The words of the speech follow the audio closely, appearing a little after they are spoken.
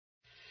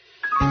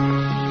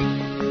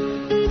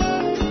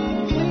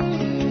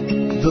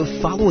The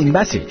following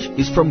message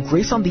is from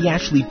Grace on the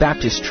Ashley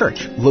Baptist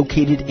Church,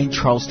 located in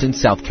Charleston,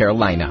 South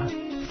Carolina.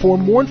 For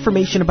more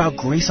information about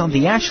Grace on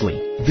the Ashley,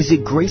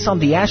 visit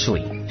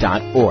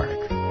graceontheashley.org.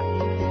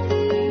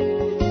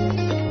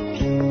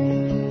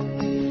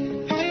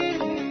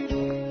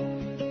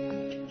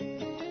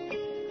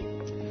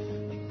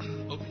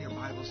 Open your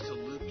Bibles to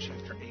Luke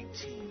chapter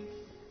 18.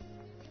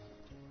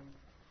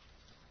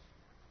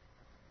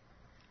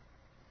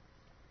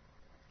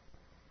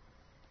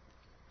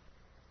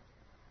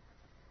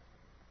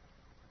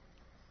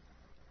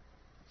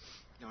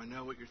 Now I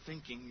know what you're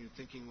thinking. You're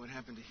thinking what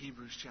happened to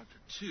Hebrews chapter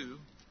 2,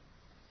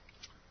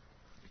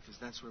 because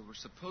that's where we're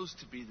supposed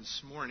to be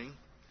this morning.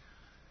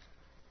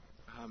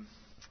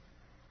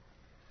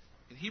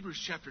 In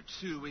Hebrews chapter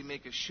 2, we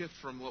make a shift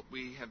from what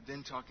we have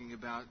been talking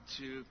about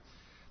to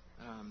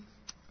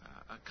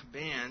a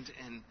command.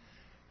 And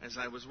as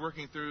I was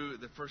working through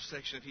the first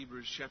section of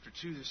Hebrews chapter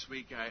 2 this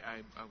week,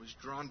 I was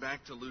drawn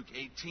back to Luke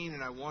 18,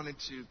 and I wanted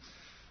to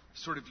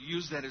sort of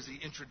use that as the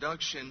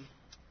introduction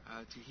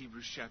to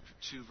Hebrews chapter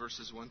 2,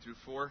 verses 1 through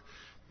 4.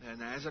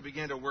 And as I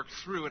began to work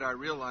through it, I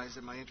realized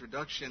that my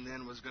introduction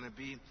then was going to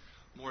be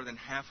more than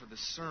half of the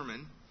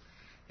sermon.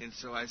 And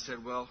so I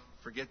said, well,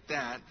 forget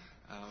that.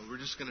 We're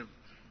just going to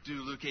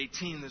do Luke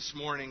 18 this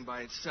morning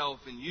by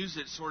itself and use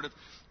it sort of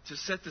to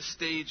set the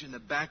stage and the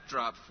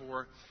backdrop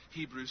for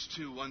Hebrews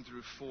 2, 1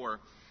 through 4.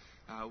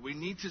 We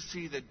need to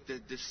see the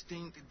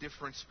distinct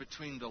difference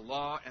between the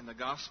law and the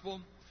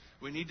gospel.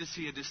 We need to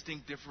see a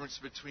distinct difference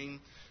between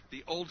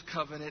the Old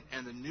Covenant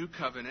and the New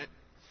Covenant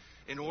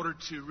in order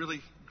to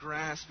really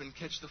grasp and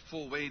catch the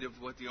full weight of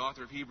what the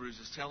author of Hebrews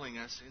is telling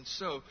us. And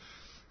so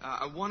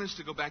I want us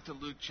to go back to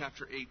Luke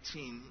chapter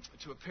 18,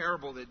 to a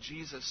parable that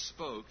Jesus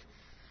spoke,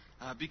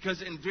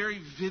 because in very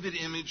vivid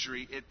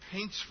imagery, it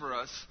paints for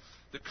us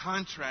the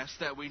contrast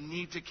that we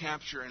need to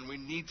capture and we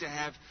need to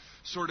have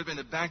sort of in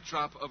the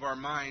backdrop of our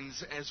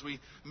minds as we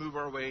move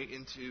our way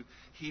into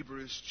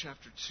Hebrews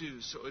chapter 2.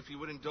 So if you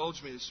would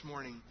indulge me this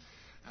morning,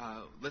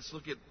 let's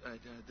look at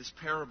this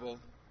parable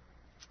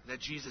that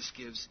Jesus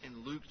gives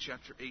in Luke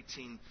chapter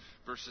 18,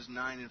 verses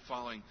 9 and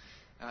following.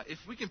 If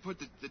we can put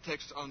the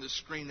text on the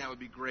screen, that would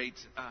be great.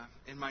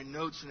 In my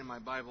notes and in my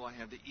Bible, I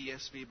have the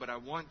ESV, but I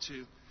want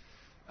to,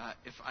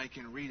 if I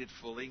can read it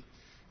fully,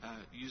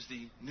 use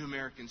the New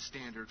American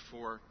Standard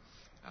for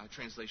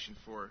translation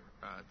for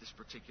this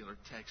particular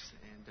text,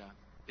 and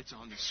it's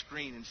on the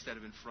screen instead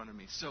of in front of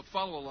me. So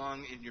follow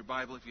along in your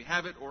Bible if you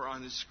have it, or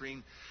on the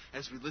screen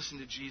as we listen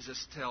to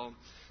Jesus tell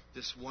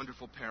this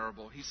wonderful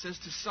parable. He says,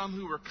 to some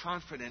who were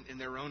confident in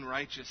their own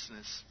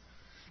righteousness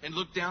and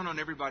looked down on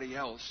everybody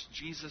else,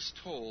 Jesus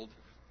told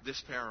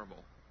this parable.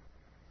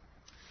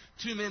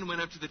 Two men went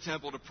up to the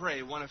temple to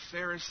pray, one a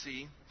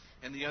Pharisee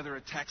and the other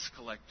a tax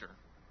collector.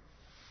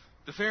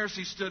 The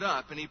Pharisee stood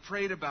up and he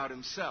prayed about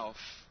himself.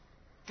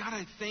 God,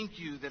 I thank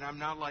you that I'm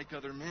not like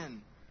other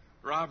men,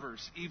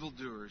 robbers,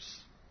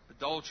 evildoers,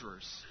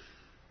 adulterers,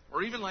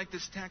 or even like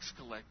this tax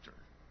collector.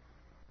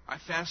 I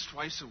fast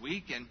twice a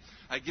week and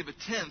I give a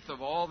tenth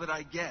of all that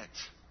I get.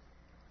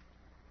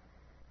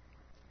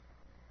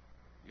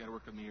 You got to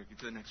work with me here. Get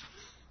to the next one.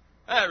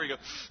 There we go.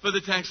 But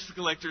the tax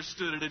collector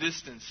stood at a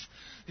distance.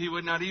 He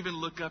would not even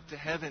look up to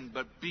heaven,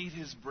 but beat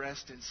his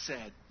breast and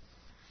said,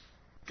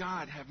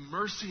 God, have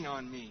mercy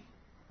on me,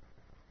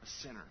 a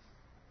sinner.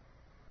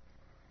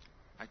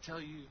 I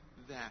tell you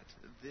that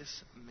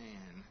this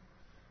man,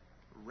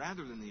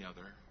 rather than the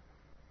other,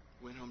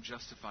 went home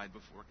justified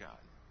before God.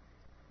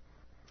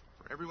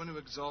 For everyone who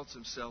exalts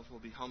himself will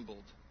be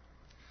humbled,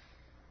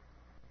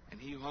 and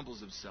he who humbles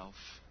himself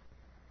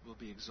will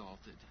be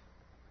exalted.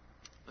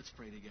 Let's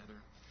pray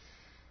together.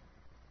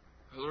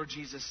 Lord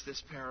Jesus,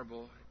 this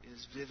parable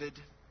is vivid.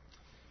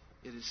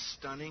 It is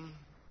stunning.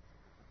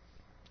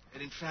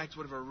 And in fact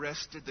would have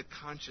arrested the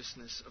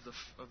consciousness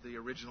of the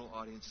original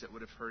audience that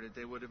would have heard it.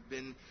 They would have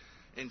been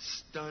in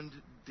stunned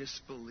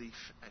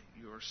disbelief at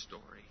your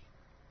story.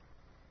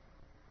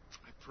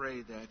 I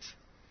pray that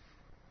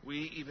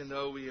we, even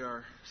though we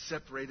are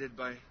separated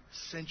by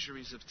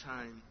centuries of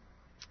time,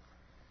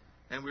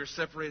 and we're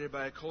separated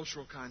by a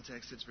cultural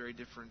context that's very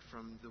different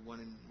from the one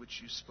in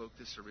which you spoke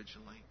this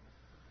originally,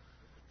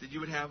 that you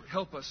would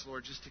help us,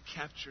 Lord, just to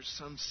capture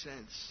some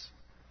sense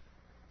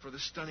for the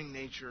stunning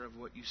nature of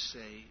what you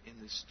say in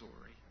this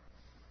story,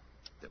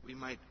 that we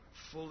might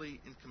fully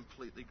and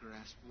completely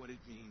grasp what it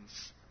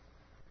means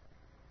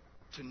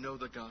to know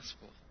the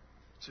gospel,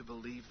 to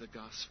believe the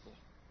gospel,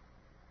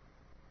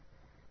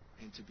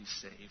 and to be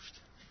saved.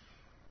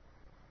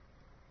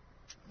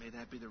 May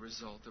that be the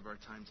result of our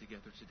time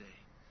together today.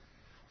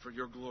 For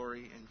your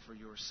glory and for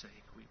your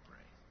sake, we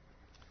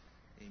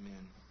pray.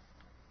 Amen.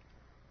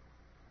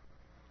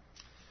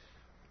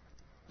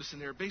 Listen,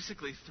 there are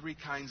basically three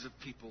kinds of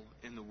people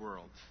in the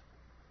world.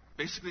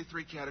 Basically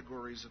three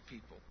categories of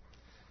people.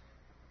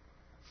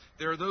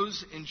 There are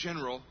those in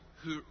general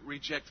who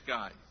reject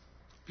God.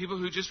 People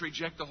who just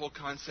reject the whole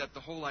concept, the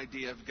whole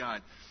idea of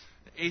God.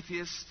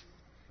 Atheists,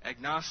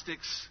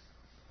 agnostics,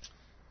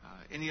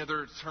 any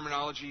other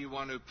terminology you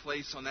want to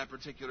place on that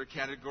particular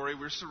category.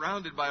 We're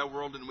surrounded by a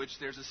world in which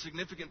there's a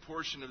significant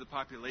portion of the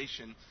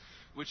population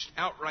which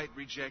outright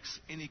rejects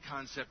any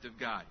concept of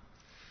God.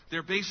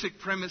 Their basic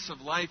premise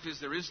of life is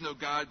there is no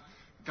God.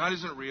 God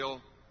isn't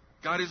real.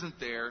 God isn't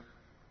there.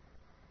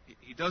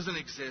 He doesn't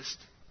exist.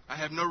 I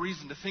have no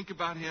reason to think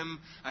about Him.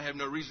 I have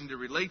no reason to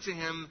relate to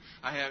Him.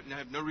 I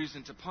have no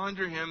reason to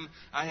ponder Him.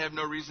 I have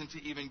no reason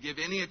to even give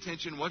any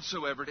attention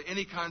whatsoever to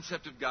any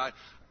concept of God.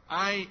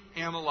 I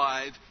am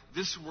alive.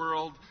 This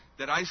world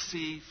that I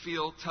see,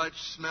 feel, touch,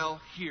 smell,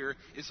 hear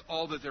is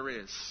all that there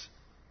is.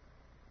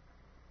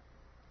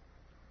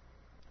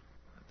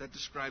 That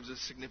describes a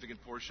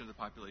significant portion of the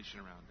population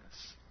around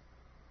us.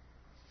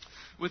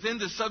 Within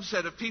the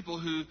subset of people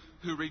who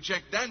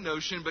reject that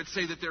notion but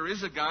say that there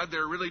is a God,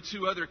 there are really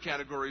two other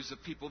categories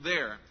of people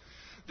there.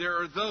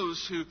 There are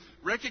those who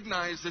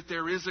recognize that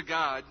there is a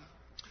God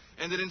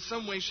and that in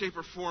some way, shape,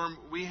 or form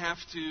we have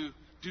to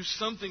do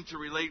something to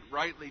relate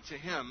rightly to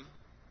Him.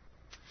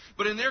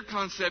 But in their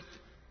concept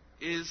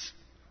is,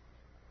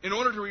 in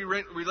order to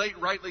relate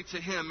rightly to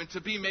Him and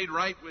to be made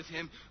right with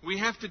Him, we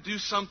have to do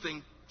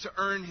something to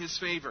earn His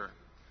favor.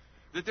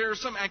 That there are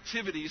some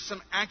activities,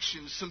 some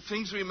actions, some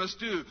things we must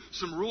do,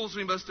 some rules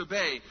we must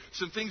obey,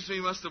 some things we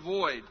must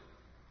avoid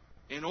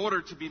in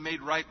order to be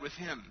made right with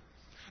Him.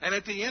 And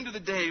at the end of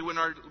the day, when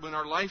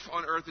our life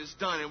on earth is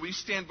done and we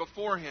stand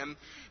before Him,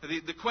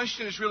 the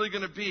question is really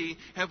going to be,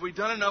 have we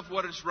done enough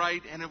what is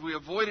right and have we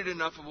avoided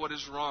enough of what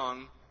is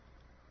wrong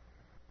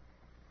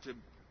to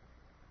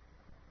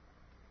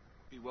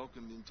be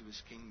welcomed into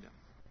His kingdom?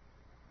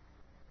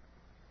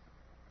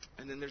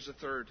 And then there's a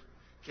third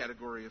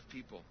category of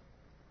people.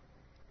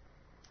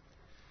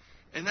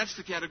 And that's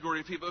the category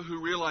of people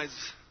who realize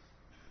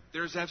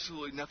there's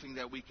absolutely nothing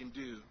that we can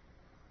do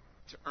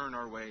to earn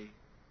our way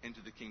into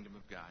the kingdom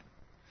of God.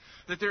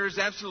 That there is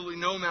absolutely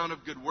no amount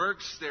of good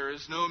works, there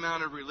is no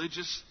amount of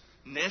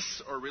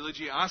religiousness or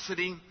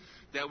religiosity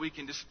that we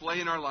can display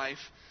in our life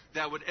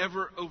that would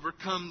ever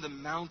overcome the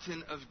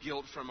mountain of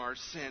guilt from our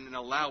sin and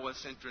allow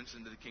us entrance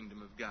into the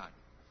kingdom of God.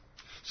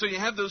 So you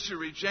have those who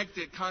reject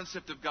the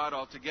concept of God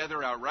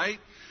altogether outright.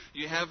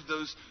 You have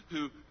those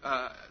who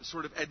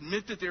sort of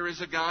admit that there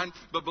is a God,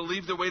 but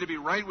believe the way to be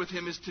right with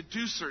Him is to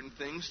do certain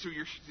things through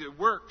your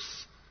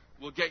works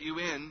will get you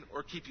in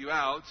or keep you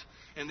out.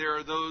 And there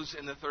are those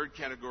in the third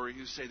category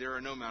who say there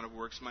are no amount of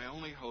works. My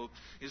only hope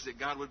is that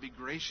God would be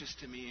gracious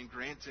to me and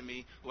grant to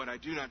me what I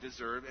do not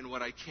deserve and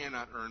what I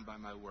cannot earn by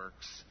my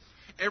works.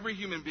 Every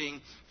human being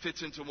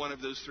fits into one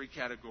of those three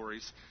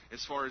categories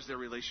as far as their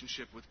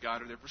relationship with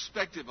God or their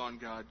perspective on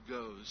God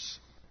goes.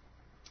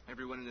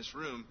 Everyone in this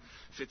room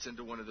fits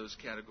into one of those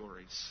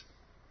categories.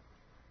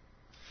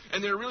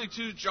 And there are really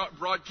two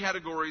broad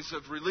categories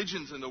of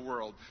religions in the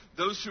world.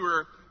 Those who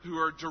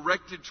are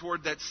directed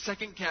toward that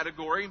second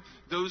category,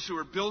 those who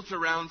are built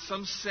around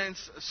some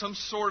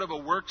sort of a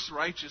works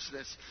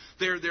righteousness.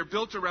 They're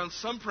built around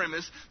some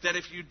premise that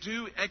if you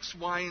do X,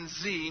 Y, and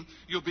Z,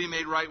 you'll be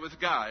made right with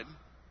God.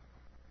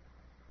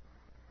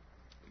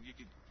 You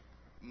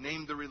could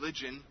name the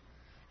religion,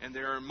 and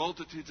there are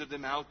multitudes of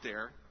them out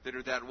there that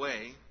are that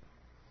way.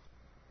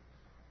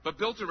 But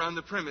built around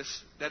the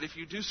premise that if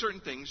you do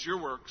certain things,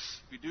 your works,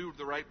 if you do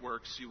the right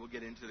works, you will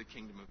get into the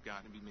kingdom of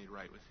God and be made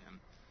right with Him.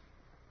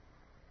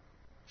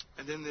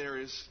 And then there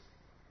is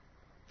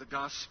the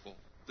gospel,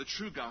 the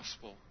true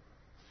gospel,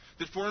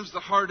 that forms the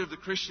heart of the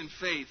Christian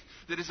faith,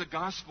 that is a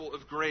gospel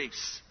of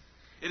grace.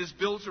 It is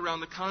built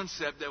around the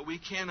concept that we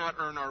cannot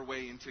earn our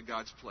way into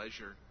God's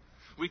pleasure.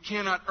 We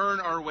cannot earn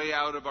our way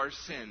out of our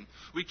sin.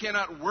 We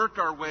cannot work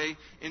our way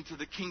into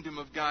the kingdom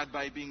of God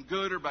by being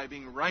good or by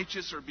being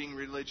righteous or being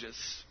religious.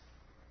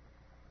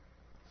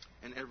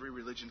 And every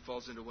religion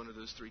falls into one of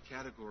those three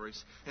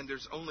categories. And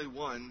there's only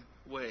one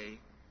way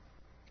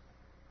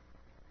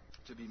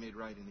to be made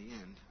right in the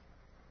end.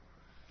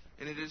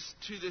 And it is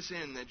to this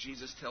end that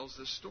Jesus tells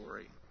this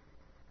story.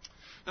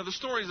 Now, the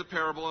story is a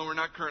parable, and we're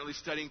not currently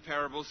studying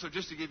parables, so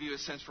just to give you a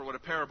sense for what a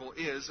parable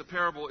is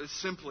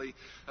simply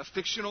a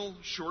fictional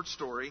short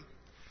story,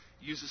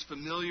 uses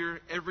familiar,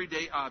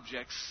 everyday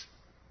objects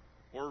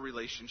or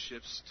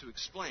relationships to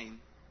explain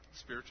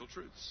spiritual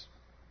truths.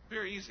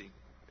 Very easy.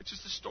 It's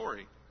just a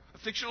story. A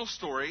fictional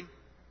story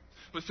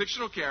with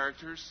fictional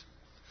characters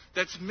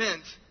that's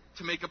meant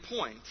to make a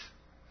point.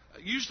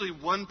 Usually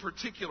one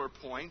particular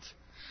point,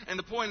 and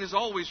the point is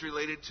always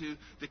related to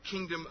the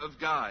kingdom of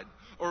God,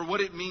 or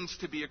what it means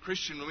to be a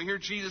Christian. When we hear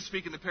Jesus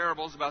speak in the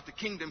parables about the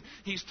kingdom,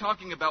 He's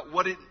talking about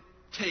what it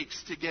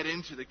takes to get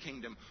into the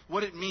kingdom,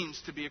 what it means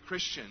to be a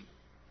Christian.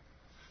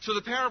 So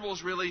the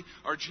parables really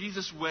are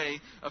Jesus' way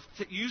of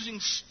using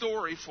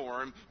story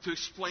form to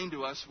explain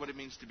to us what it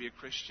means to be a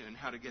Christian and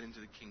how to get into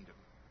the kingdom.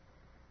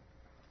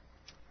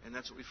 And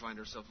that's what we find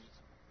ourselves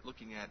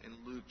looking at in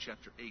Luke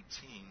chapter 18.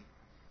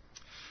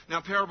 Now,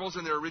 parables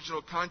in their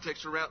original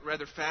context are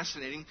rather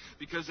fascinating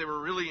because they were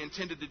really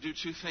intended to do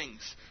two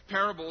things.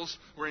 Parables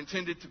were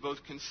intended to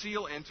both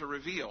conceal and to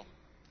reveal.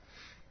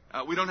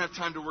 We don't have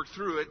time to work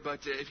through it, but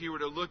if you were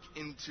to look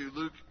into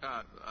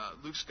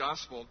Luke's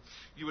gospel,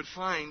 you would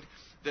find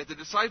that the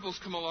disciples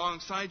come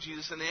alongside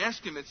Jesus and they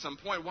ask him at some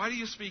point, why do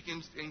you speak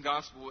in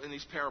gospel, in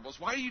these parables?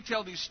 Why do you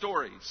tell these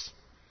stories?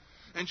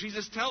 And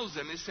Jesus tells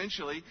them,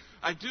 essentially,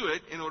 I do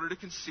it in order to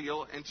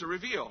conceal and to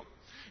reveal.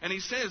 And he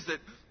says that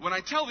when I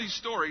tell these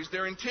stories,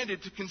 they're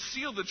intended to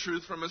conceal the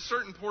truth from a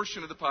certain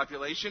portion of the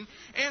population,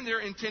 and they're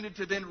intended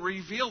to then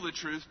reveal the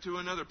truth to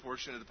another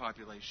portion of the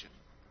population.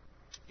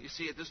 You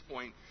see, at this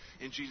point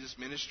in Jesus'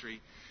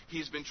 ministry,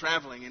 he's been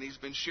traveling and he's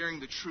been sharing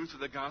the truth of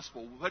the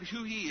gospel,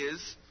 who he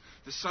is,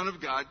 the Son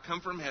of God, come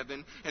from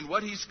heaven, and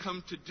what he's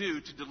come to do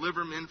to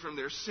deliver men from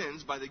their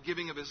sins by the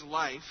giving of his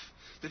life,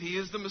 that he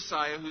is the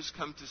Messiah who's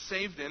come to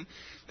save them.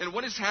 And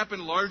what has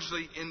happened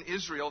largely in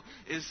Israel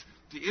is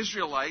the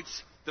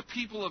Israelites, the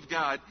people of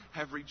God,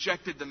 have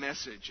rejected the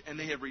message, and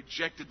they have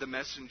rejected the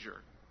messenger.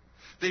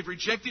 They've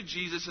rejected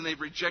Jesus, and they've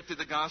rejected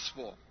the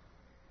gospel.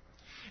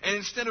 And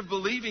instead of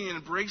believing and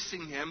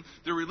embracing him,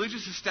 the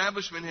religious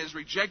establishment has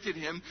rejected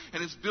him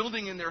and is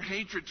building in their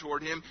hatred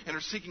toward him and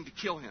are seeking to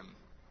kill him.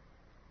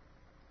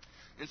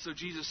 And so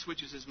Jesus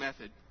switches his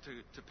method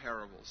to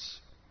parables.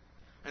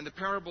 And the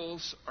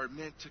parables are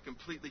meant to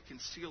completely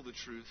conceal the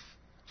truth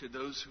to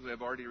those who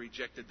have already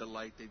rejected the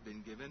light they've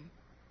been given.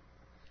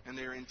 And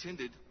they are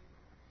intended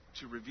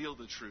to reveal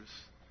the truth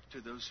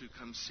to those who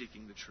come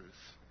seeking the truth.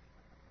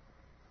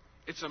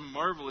 It's a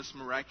marvelous,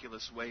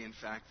 miraculous way, in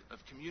fact, of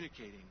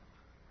communicating.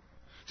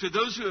 To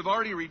those who have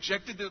already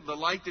rejected the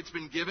light that's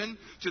been given,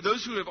 to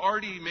those who have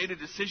already made a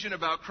decision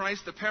about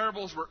Christ, the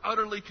parables were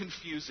utterly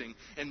confusing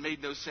and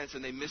made no sense,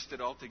 and they missed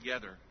it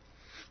altogether.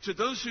 To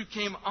those who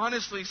came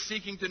honestly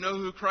seeking to know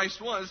who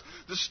Christ was,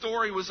 the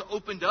story was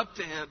opened up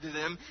to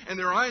them, and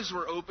their eyes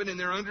were open, and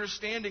their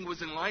understanding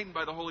was enlightened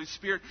by the Holy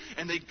Spirit,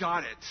 and they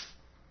got it.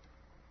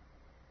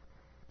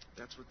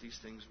 That's what these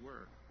things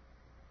were.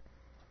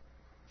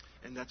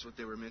 And that's what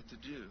they were meant to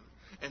do.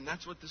 And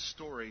that's what the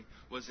story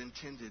was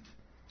intended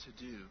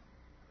to do.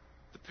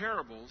 The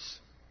parables,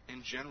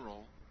 in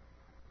general,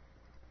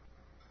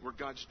 were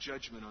God's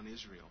judgment on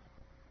Israel.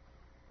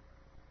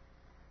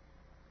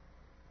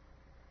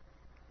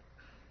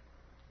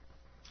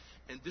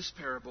 And this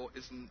parable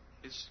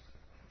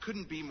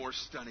couldn't be more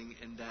stunning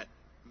in that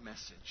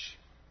message.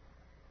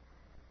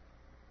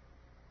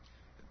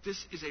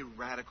 This is a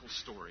radical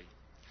story.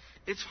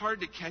 It's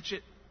hard to catch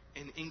it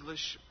in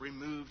English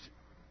removed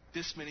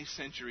this many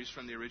centuries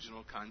from the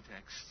original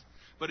context.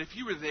 But if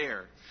you were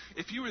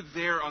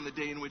there on the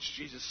day in which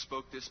Jesus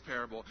spoke this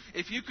parable,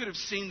 if you could have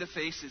seen the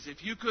faces,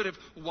 if you could have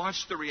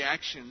watched the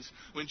reactions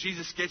when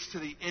Jesus gets to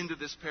the end of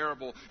this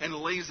parable and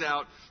lays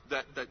out,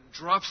 that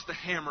drops the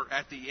hammer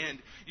at the end,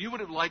 you would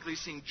have likely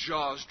seen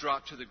jaws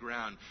drop to the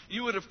ground.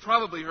 You would have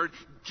probably heard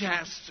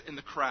gasps in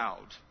the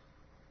crowd.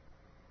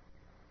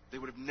 They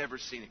would have never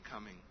seen it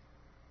coming.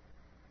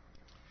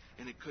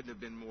 And it couldn't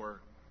have been more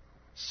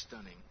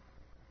stunning.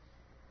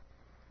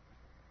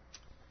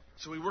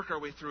 So we work our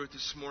way through it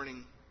this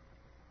morning,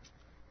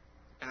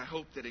 and I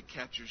hope that it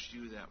captures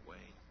you that way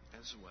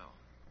as well.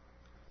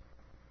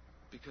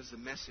 Because the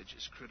message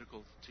is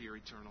critical to your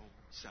eternal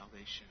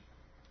salvation.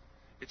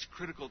 It's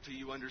critical to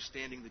you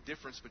understanding the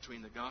difference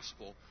between the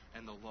gospel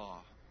and the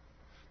law,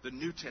 the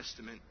New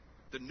Testament,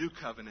 the New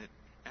Covenant,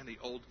 and the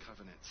Old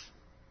Covenant,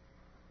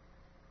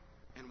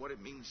 and what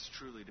it means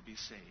truly to be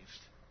saved.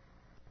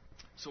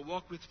 So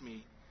walk with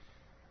me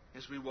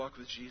as we walk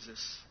with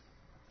Jesus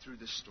through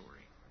this story.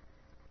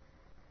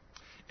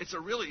 It's a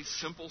really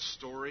simple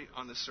story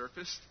on the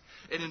surface.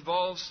 It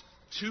involves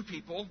two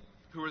people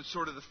who are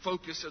sort of the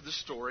focus of the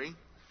story,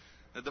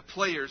 the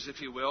players, if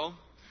you will.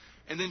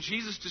 And then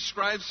Jesus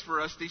describes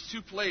for us these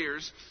two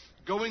players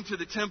going to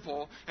the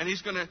temple, and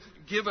he's going to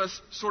give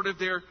us sort of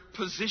their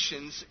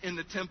positions in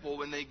the temple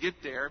when they get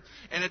there.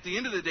 And at the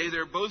end of the day,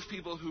 they're both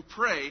people who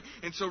pray,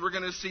 and so we're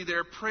going to see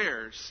their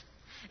prayers.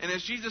 And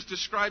as Jesus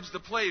describes the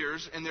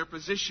players and their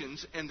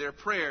positions and their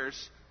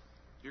prayers,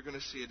 you're going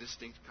to see a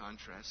distinct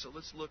contrast. So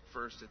let's look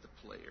first at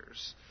the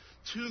players.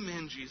 Two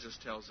men, Jesus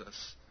tells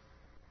us,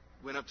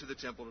 went up to the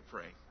temple to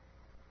pray.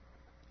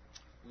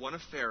 One a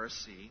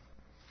Pharisee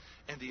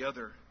and the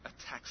other a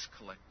tax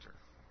collector.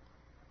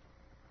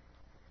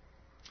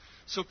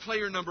 So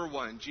player number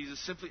one, Jesus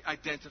simply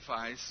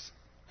identifies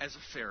as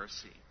a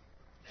Pharisee.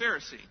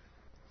 Pharisee.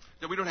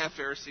 Now, we don't have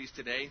Pharisees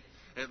today.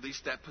 At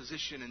least that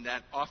position and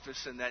that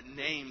office and that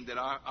name that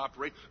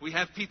operate. We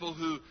have people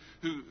who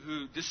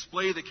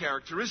display the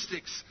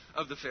characteristics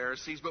of the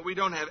Pharisees, but we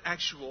don't have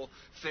actual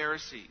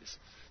Pharisees.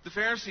 The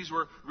Pharisees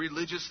were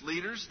religious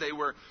leaders. They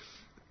were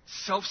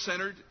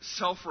self-centered,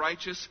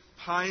 self-righteous,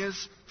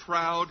 pious,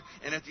 proud,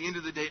 and at the end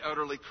of the day,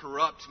 utterly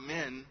corrupt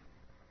men.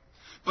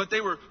 But they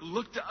were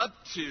looked up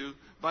to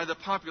by the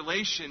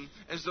population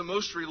as the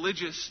most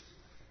religious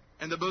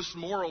and the most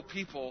moral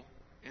people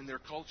in their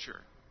culture.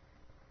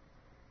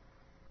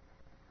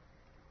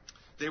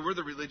 They were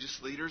the religious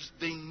leaders.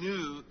 They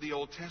knew the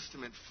Old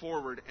Testament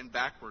forward and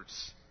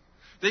backwards.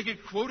 They could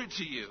quote it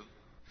to you,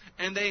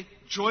 and they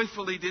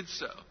joyfully did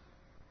so.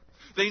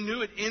 They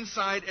knew it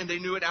inside and they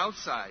knew it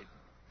outside.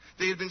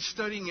 They had been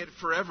studying it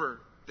forever,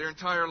 their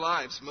entire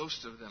lives,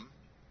 most of them.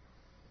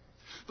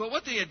 But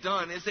what they had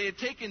done is they had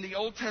taken the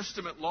Old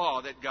Testament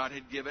law that God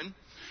had given,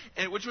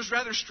 and which was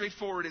rather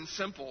straightforward and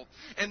simple,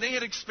 and they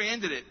had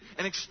expanded it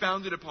and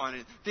expounded upon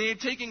it. They had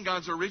taken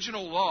God's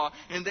original law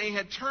and they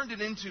had turned it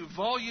into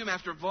volume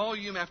after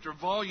volume after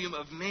volume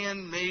of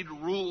man-made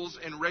rules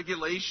and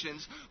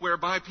regulations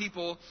whereby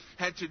people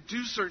had to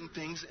do certain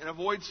things and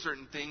avoid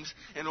certain things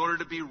in order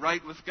to be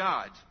right with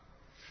God.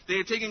 They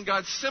had taken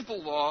God's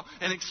simple law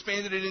and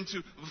expanded it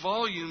into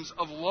volumes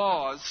of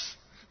laws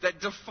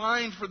that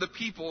defined for the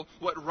people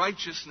what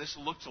righteousness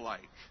looked like.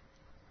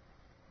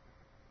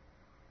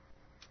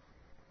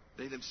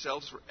 They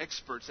themselves were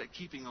experts at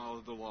keeping all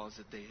of the laws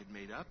that they had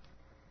made up.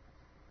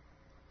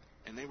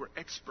 And they were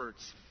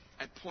experts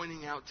at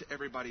pointing out to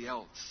everybody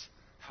else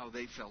how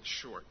they fell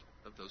short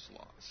of those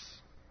laws.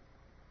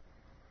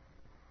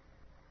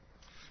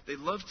 They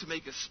loved to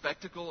make a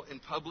spectacle in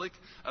public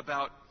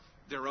about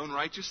their own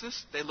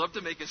righteousness. They loved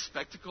to make a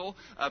spectacle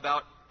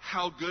about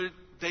how good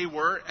they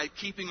were at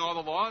keeping all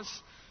the laws,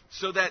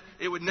 so that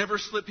it would never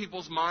slip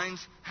people's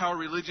minds how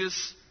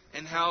religious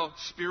and how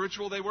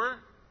spiritual they were.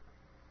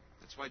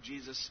 That's why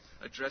Jesus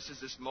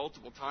addresses this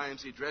multiple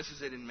times. He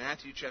addresses it in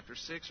Matthew chapter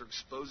 6, or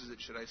exposes it,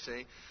 should I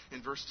say,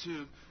 in verse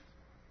 2,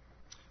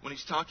 when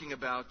he's talking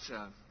about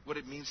what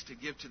it means to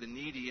give to the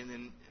needy and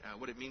then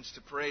what it means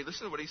to pray.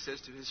 Listen to what he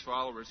says to his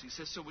followers. He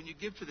says, so when you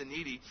give to the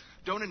needy,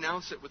 don't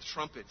announce it with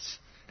trumpets,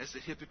 as the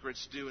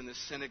hypocrites do in the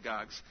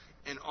synagogues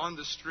and on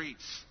the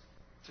streets,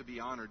 to be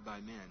honored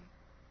by men.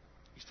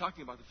 He's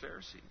talking about the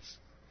Pharisees.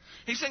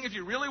 He's saying if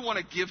you really want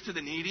to give to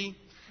the needy,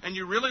 and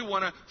you really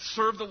want to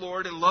serve the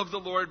Lord and love the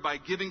Lord by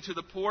giving to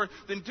the poor,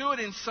 then do it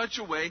in such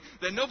a way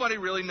that nobody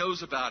really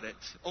knows about it,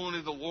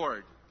 only the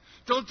Lord.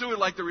 Don't do it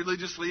like the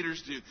religious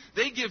leaders do.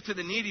 They give to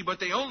the needy, but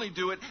they only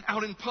do it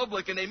out in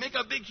public, and they make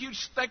a big, huge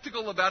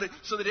spectacle about it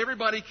so that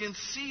everybody can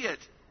see it.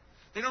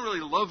 They don't really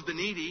love the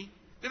needy.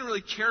 They don't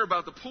really care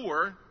about the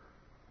poor.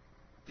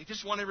 They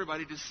just want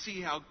everybody to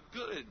see how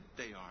good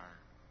they are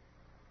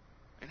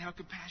and how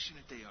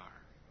compassionate they are.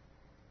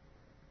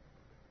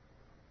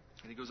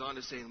 And he goes on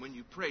to say, and when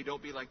you pray,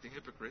 don't be like the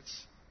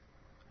hypocrites,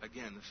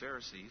 again, the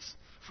Pharisees,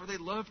 for they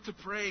love to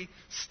pray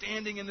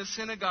standing in the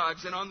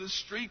synagogues and on the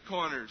street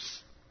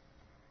corners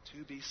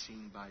to be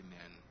seen by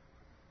men.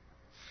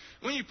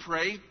 When you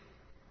pray,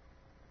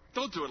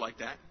 don't do it like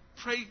that.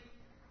 Pray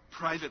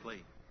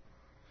privately.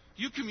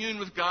 You commune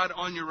with God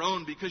on your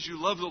own because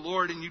you love the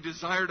Lord and you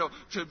desire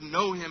to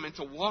know Him and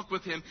to walk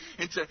with Him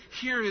and to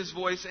hear His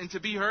voice and to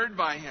be heard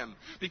by Him.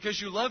 Because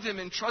you love Him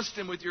and trust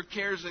Him with your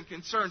cares and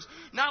concerns.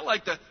 Not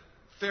like the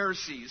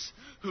Pharisees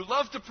who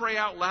love to pray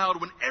out loud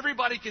when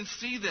everybody can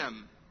see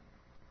them.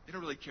 They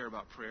don't really care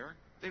about prayer.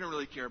 They don't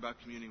really care about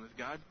communing with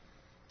God.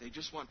 They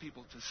just want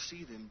people to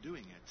see them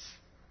doing it.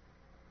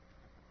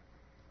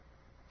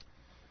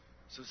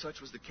 So such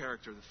was the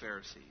character of the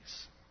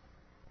Pharisees.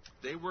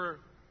 They were,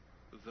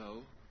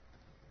 though,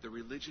 the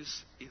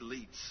religious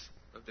elites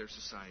of their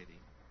society.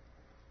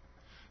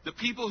 The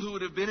people who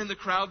would have been in the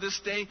crowd this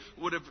day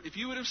would have, if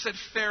you would have said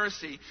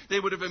Pharisee, they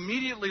would have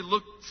immediately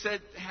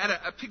had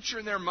a picture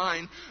in their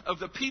mind of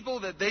the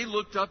people that they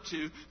looked up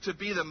to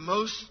be the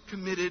most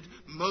committed,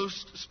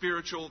 most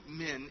spiritual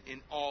men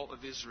in all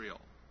of Israel.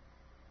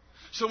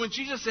 So when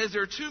Jesus says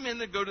there are two men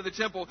that go to the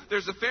temple,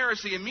 there's a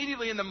Pharisee.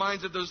 Immediately in the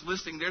minds of those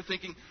listening, they're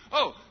thinking,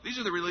 oh, these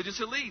are the religious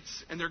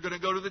elites, and they're going to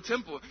go to the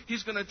temple.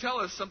 He's going to tell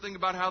us something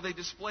about how they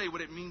display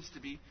what it means to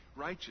be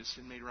righteous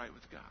and made right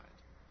with God.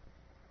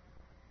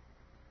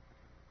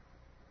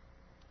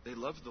 They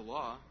loved the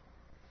law.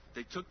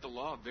 They took the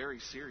law very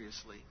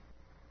seriously.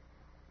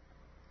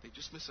 They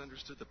just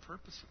misunderstood the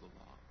purpose of the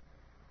law.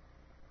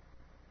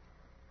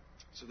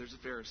 So there's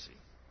a Pharisee.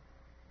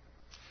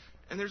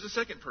 And there's a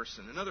second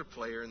person, another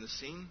player in the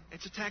scene.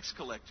 It's a tax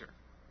collector.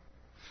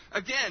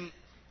 Again,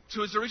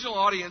 to his original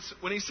audience,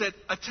 when he said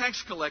a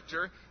tax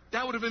collector,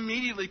 that would have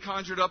immediately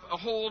conjured up a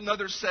whole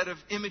other set of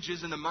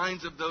images in the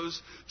minds of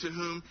those to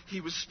whom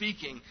he was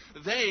speaking.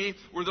 They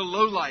were the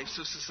lowlifes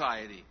of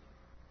society.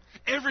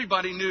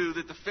 Everybody knew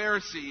that the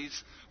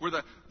Pharisees were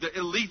the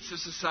elites of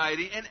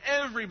society, and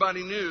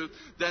everybody knew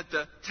that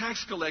the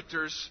tax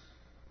collectors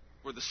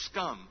were the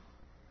scum.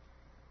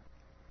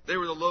 They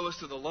were the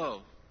lowest of the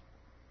low.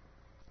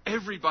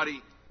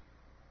 Everybody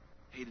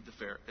hated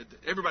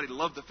everybody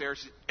loved the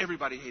Pharisees.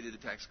 Everybody hated the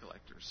tax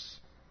collectors.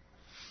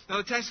 Now,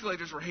 the tax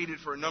collectors were hated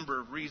for a number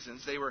of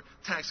reasons. They were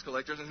tax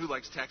collectors, and who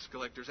likes tax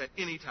collectors at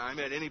any time,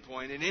 at any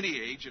point, in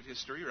any age of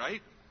history, right?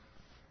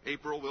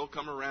 April will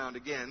come around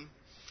again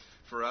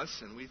for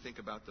us, and we think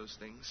about those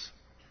things.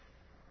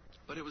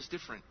 But it was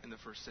different in the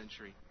first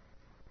century.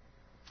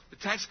 The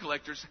tax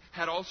collectors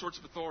had all sorts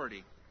of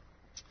authority.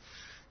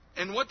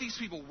 And what these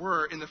people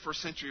were in the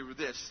first century were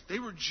this. They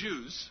were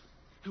Jews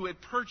who had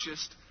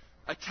purchased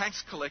a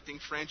tax collecting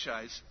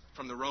franchise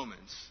from the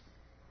Romans.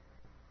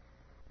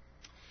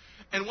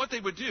 And what they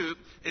would do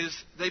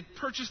is they'd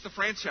purchase the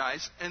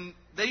franchise, and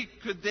they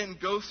could then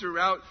go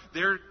throughout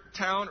their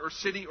town or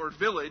city or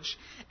village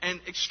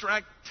and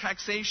extract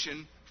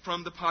taxation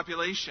from the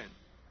population.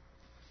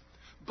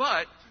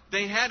 But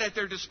they had at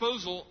their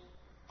disposal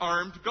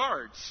armed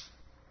guards.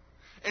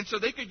 And so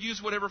they could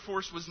use whatever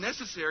force was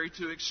necessary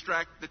to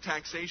extract the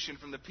taxation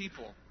from the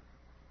people.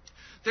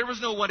 There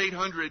was no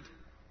 1-800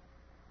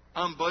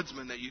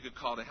 ombudsman that you could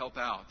call to help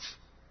out.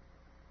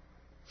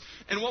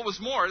 And what was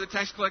more, the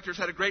tax collectors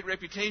had a great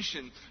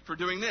reputation for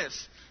doing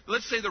this.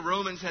 Let's say the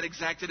Romans had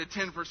exacted a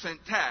 10%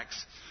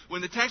 tax.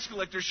 When the tax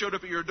collectors showed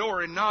up at your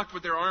door and knocked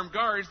with their armed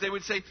guards, they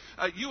would say,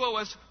 you owe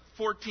us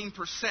 14%,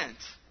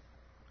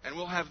 and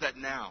we'll have that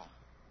now.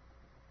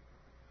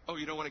 Oh,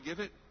 you don't want to give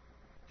it?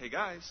 Hey,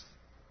 guys,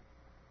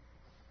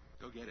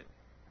 go get it.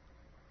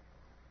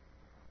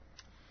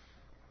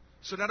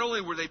 So not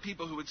only were they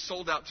people who had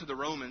sold out to the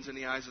Romans in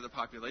the eyes of the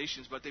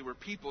populations, but they were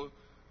people,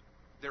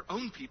 their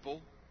own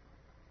people,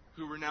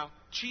 who were now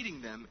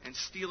cheating them and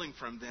stealing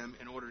from them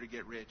in order to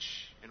get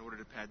rich, in order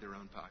to pad their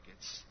own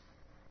pockets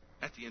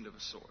at the end of a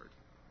sword.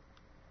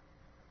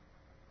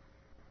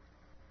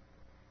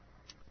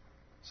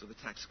 So the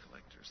tax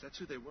collectors, that's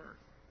who they were.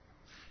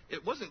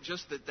 It wasn't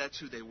just that that's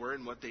who they were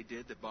and what they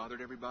did that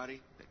bothered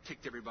everybody, that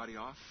ticked everybody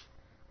off,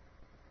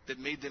 that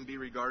made them be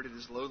regarded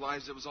as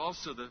lowlives. It was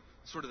also the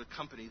sort of the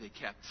company they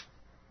kept.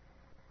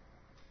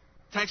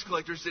 Tax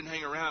collectors didn't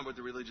hang around with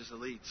the religious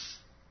elites.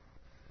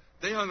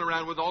 They hung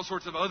around with all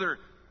sorts of other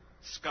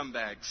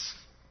scumbags.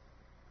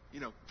 You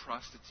know,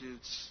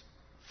 prostitutes,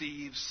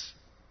 thieves,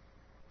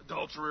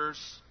 adulterers,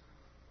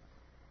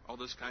 all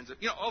those kinds of,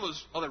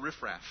 all that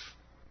riffraff.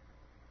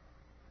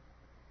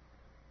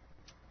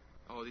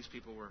 Oh, these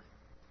people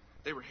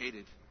they were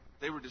hated.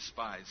 They were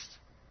despised.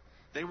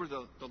 They were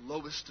the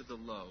lowest of the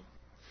low.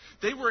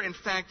 They were, in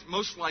fact,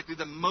 most likely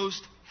the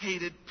most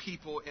hated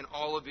people in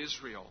all of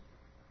Israel.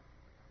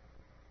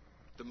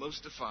 The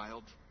most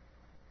defiled,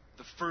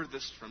 the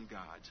furthest from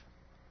God.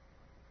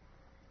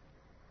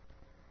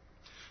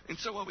 And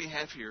so what we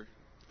have here,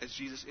 as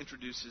Jesus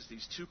introduces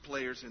these two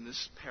players in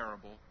this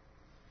parable,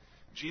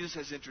 Jesus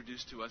has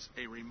introduced to us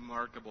a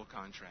remarkable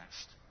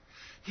contrast.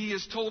 He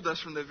has told us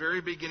from the very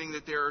beginning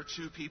that there are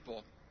two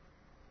people.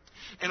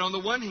 And on the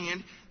one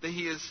hand, that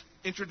he has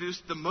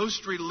introduced the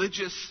most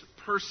religious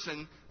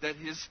person that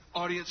his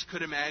audience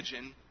could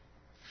imagine.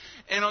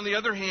 And on the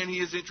other hand, he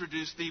has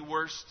introduced the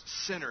worst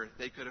sinner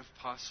they could have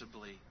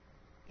possibly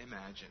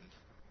imagined.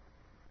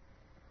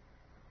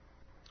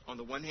 On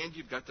the one hand,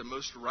 you've got the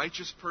most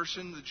righteous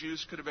person the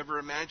Jews could have ever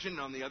imagined.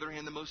 And on the other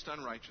hand, the most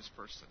unrighteous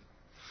person.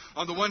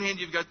 On the one hand,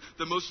 you've got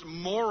the most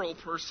moral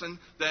person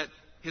that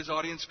his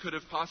audience could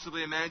have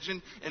possibly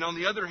imagined. And on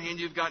the other hand,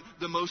 you've got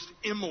the most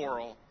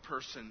immoral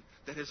person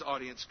that his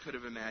audience could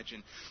have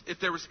imagined. If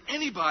there was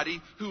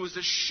anybody who was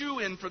a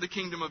shoo-in for the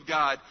kingdom of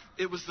God,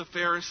 it was the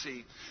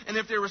Pharisee. And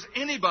if there was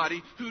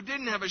anybody who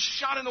didn't have a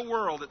shot in the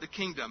world at the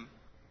kingdom,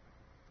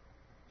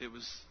 it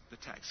was the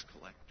tax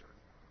collector.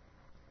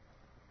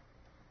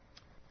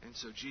 And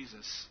so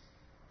Jesus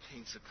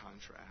paints a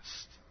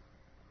contrast.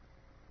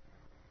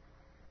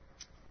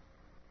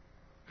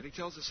 And he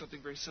tells us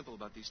something very simple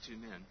about these two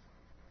men.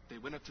 They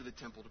went up to the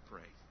temple to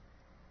pray.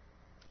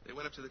 They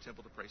went up to the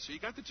temple to pray. So you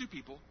got the two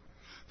people.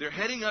 They're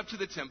heading up to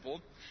the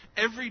temple.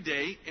 Every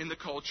day in the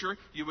culture,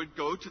 you would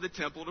go to the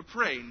temple to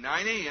pray.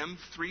 9 a.m.,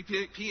 3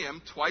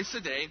 p.m., twice a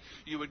day,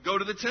 you would go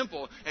to the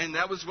temple. And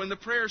that was when the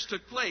prayers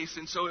took place.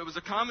 And so it was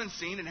a common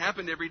scene. It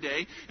happened every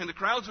day. And the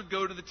crowds would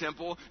go to the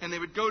temple, and they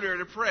would go there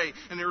to pray.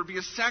 And there would be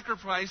a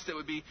sacrifice that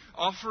would be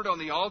offered on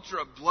the altar,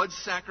 a blood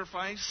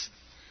sacrifice.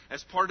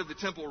 As part of the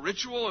temple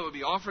ritual, it would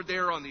be offered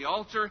there on the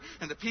altar,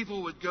 and the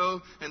people would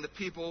go, and the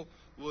people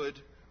would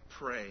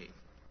pray.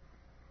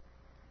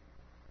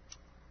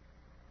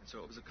 And so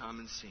it was a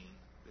common scene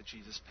that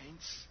Jesus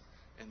paints,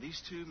 and these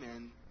two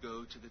men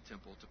go to the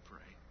temple to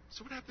pray.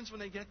 So what happens when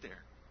they get there?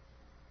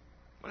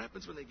 What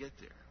happens when they get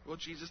there? Well,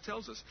 Jesus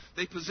tells us.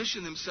 They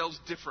position themselves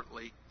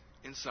differently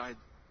inside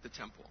the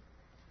temple.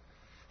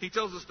 He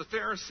tells us the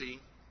Pharisee,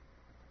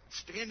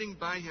 standing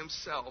by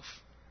himself,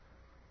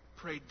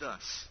 prayed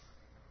thus.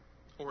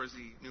 Or as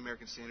the New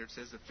American Standard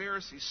says, the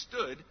Pharisee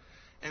stood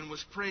and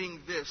was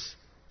praying this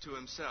to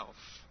himself.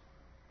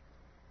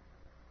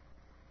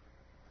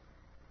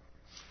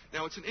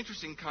 Now, it's an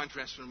interesting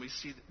contrast when we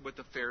see what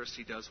the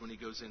Pharisee does when he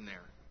goes in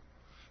there.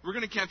 We're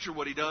going to capture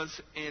what he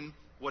does and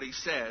what he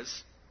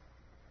says.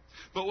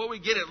 But what we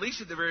get, at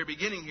least at the very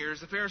beginning here, is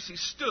the Pharisee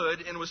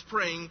stood and was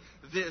praying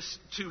this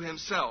to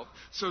himself.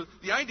 So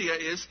the idea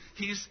is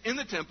he's in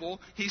the temple,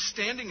 he's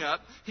standing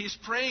up, he's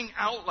praying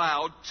out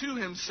loud to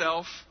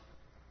himself,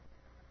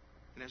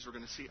 and as we're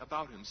going to see,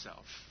 about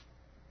himself.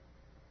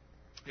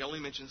 He only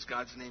mentions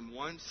God's name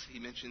once. He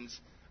mentions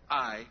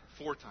I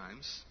 4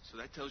 times. So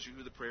that tells you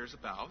who the prayer is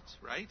about,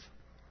 right?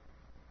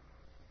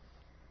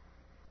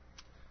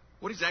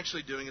 What he's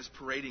actually doing is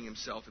parading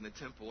himself in the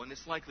temple, and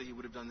it's likely he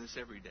would have done this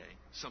every day,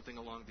 something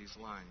along these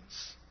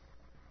lines.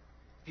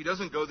 He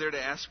doesn't go there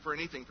to ask for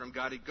anything from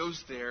God. He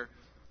goes there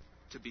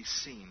to be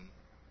seen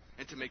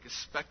and to make a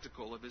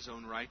spectacle of his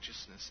own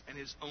righteousness and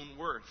his own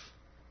worth.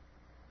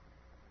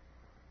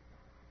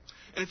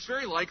 And it's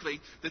very likely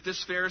that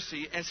this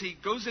Pharisee, as he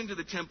goes into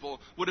the temple,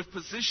 would have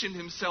positioned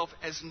himself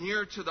as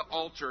near to the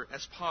altar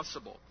as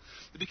possible.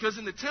 Because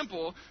in the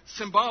temple,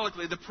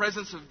 symbolically, the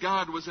presence of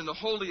God was in the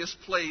holiest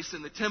place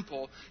in the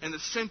temple, in the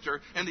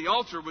center, and the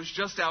altar was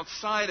just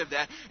outside of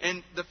that.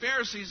 And the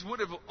Pharisees would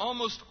have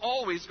almost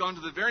always gone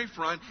to the very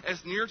front, as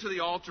near to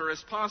the altar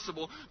as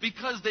possible,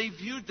 because they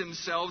viewed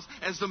themselves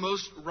as the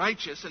most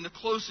righteous and the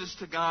closest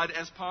to God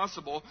as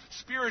possible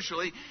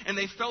spiritually, and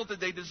they felt that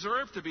they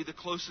deserved to be the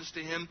closest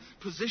to Him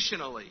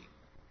positionally.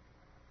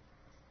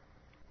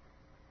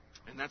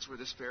 And that's where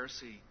this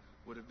Pharisee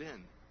would have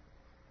been.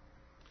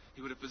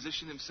 He would have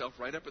positioned himself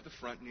right up at the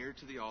front, near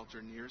to the altar,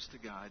 nearest to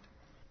God,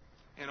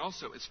 and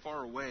also as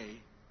far away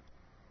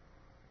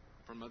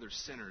from other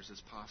sinners as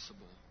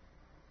possible.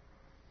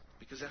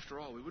 Because after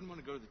all, we wouldn't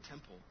want to go to the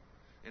temple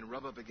and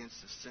rub up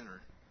against a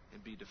sinner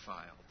and be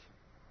defiled.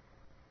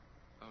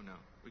 Oh no,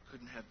 we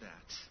couldn't have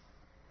that.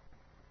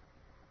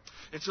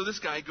 And so this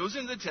guy goes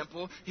into the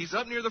temple. He's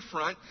up near the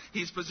front.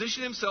 He's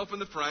positioned himself in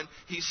the front.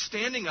 He's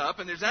standing up,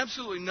 and there's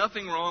absolutely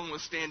nothing wrong with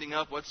standing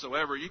up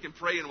whatsoever. You can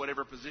pray in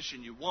whatever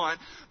position you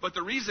want. But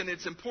the reason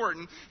it's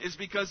important is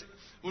because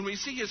when we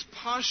see his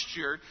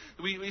posture,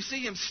 we see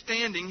him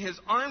standing, his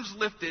arms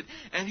lifted,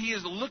 and he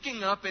is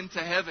looking up into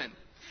heaven.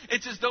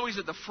 It's as though he's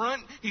at the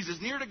front. He's as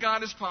near to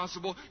God as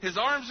possible. His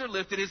arms are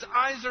lifted. His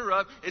eyes are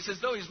up. It's as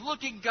though he's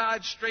looking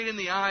God straight in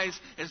the eyes,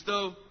 as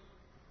though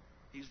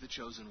he's the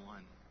chosen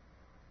one.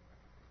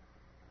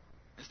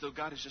 As though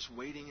God is just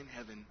waiting in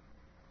heaven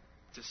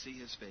to see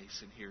His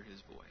face and hear His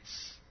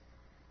voice.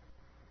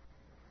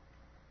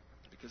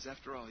 Because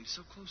after all, He's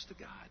so close to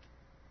God.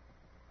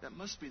 That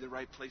must be the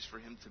right place for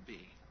Him to be.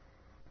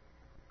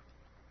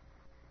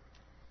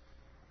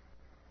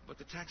 But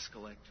the tax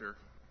collector,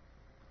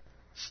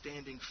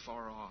 standing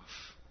far off.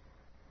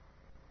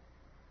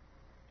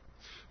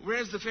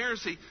 Whereas the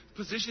Pharisee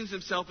positions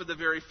himself at the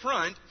very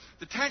front,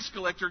 the tax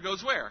collector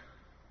goes where?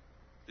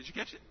 Did you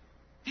catch it?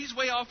 He's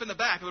way off in the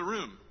back of the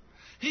room.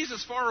 He's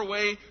as far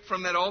away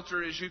from that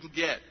altar as you can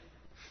get.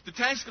 The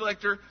tax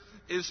collector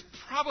is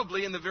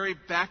probably in the very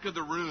back of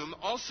the room,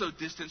 also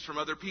distanced from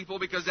other people,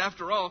 because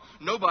after all,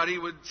 nobody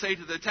would say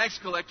to the tax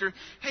collector,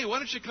 "Hey, why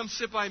don't you come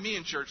sit by me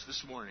in church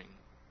this morning?"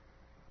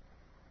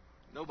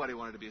 Nobody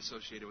wanted to be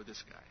associated with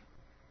this guy.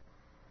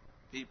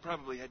 He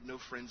probably had no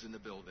friends in the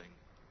building.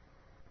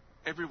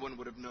 Everyone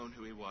would have known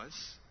who he was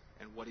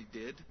and what he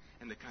did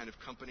and the kind of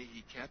company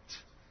he kept.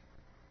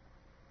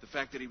 The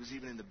fact that he was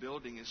even in the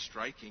building is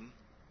striking.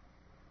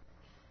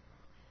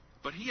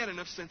 But he had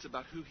enough sense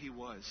about who he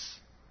was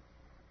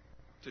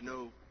to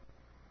know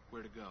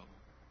where to go.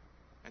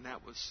 And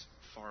that was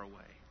far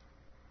away.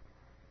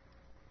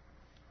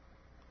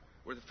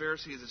 Where the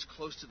Pharisee is as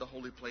close to the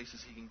holy place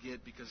as he can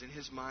get, because in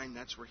his mind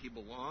that's where he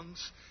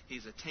belongs.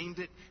 He's attained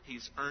it,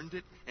 he's earned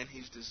it, and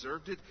he's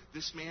deserved it.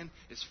 This man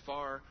is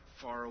far,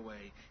 far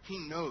away. He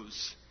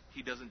knows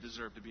he doesn't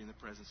deserve to be in the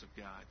presence of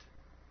God.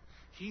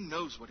 He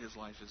knows what his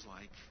life is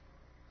like.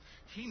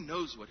 He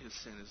knows what his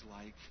sin is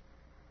like.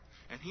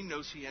 And he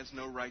knows he has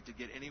no right to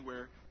get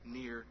anywhere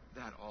near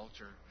that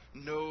altar.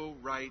 No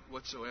right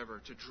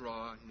whatsoever to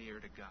draw near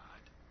to God.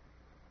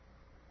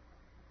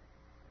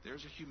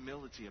 There's a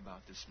humility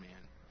about this man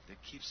that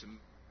keeps him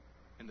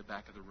in the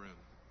back of the room.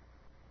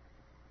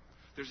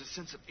 There's a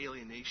sense of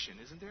alienation,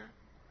 isn't there?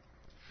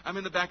 I'm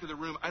in the back of the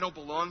room. I don't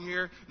belong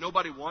here.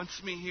 Nobody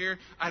wants me here.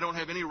 I don't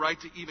have any right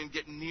to even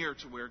get near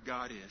to where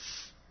God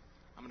is.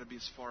 I'm going to be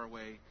as far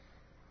away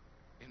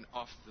and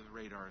off the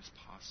radar as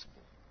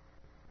possible.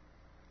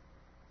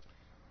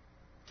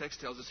 The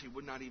text tells us he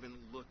would not even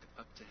look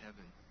up to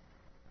heaven.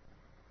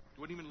 He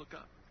wouldn't even look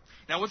up.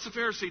 Now, what's the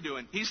Pharisee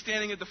doing? He's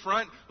standing at the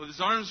front with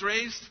his arms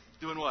raised,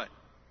 doing what?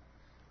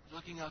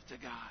 Looking up to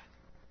God.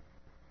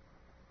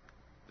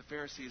 The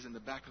Pharisee is in the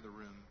back of the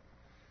room,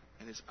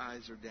 and his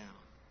eyes are down.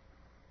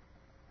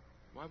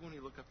 Why won't he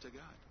look up to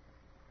God?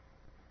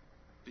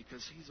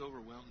 Because he's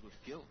overwhelmed with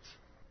guilt.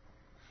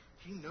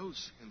 He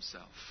knows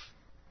himself.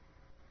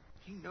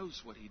 He knows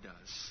what he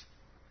does.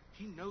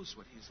 He knows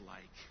what he's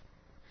like.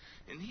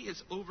 And he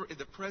is in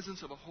the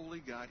presence of a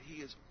holy God,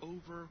 he is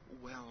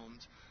overwhelmed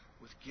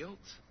with guilt,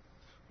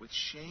 with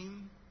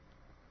shame.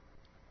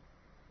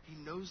 He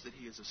knows that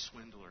he is a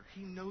swindler.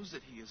 He knows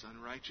that he is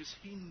unrighteous.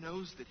 He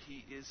knows that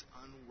he is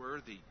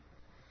unworthy.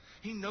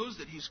 He knows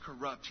that he's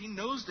corrupt. He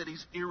knows that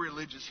he's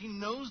irreligious. He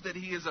knows that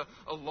he is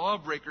a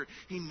lawbreaker.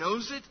 He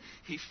knows it.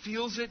 He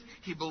feels it.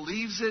 He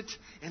believes it.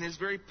 And his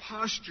very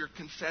posture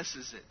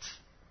confesses it.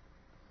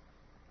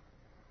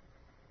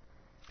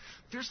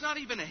 There's not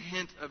even a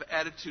hint of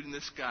attitude in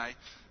this guy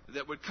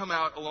that would come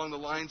out along the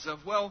lines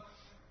of, well,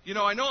 you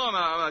know, I know I'm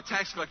a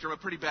tax collector. I'm a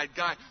pretty bad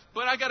guy.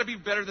 But I got to be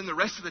better than the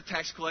rest of the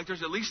tax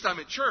collectors. At least I'm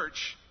at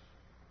church.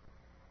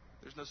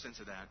 There's no sense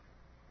of that.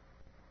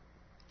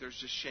 There's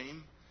just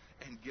shame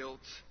and guilt,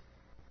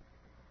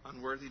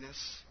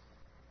 unworthiness,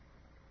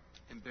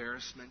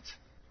 embarrassment.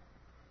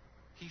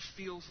 He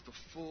feels the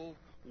full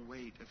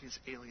weight of his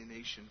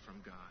alienation from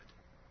God.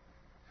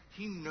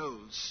 He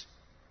knows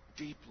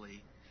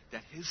deeply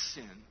that his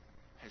sin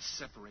has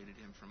separated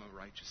him from a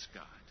righteous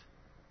God.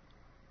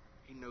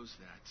 He knows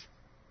that.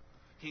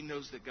 He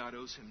knows that God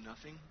owes him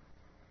nothing.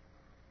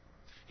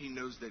 He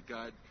knows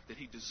that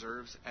he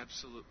deserves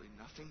absolutely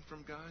nothing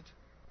from God.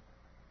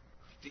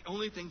 The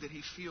only thing that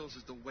he feels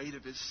is the weight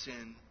of his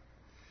sin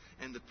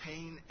and the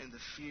pain and the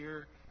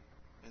fear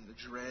and the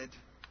dread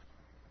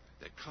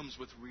that comes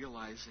with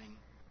realizing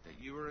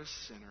that you are a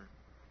sinner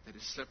that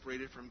is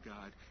separated from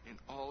God, and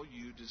all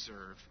you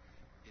deserve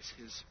is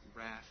his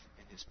wrath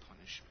and his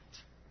punishment.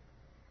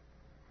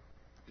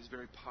 His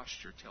very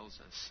posture tells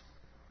us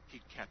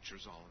he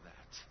captures all of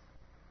that.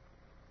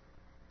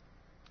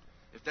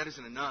 If that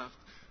isn't enough,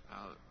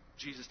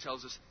 Jesus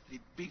tells us that he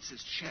beats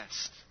his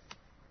chest.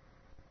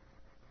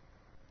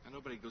 Now,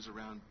 nobody goes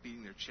around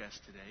beating their chest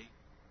today,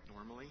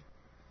 normally.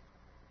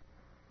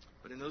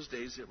 But in those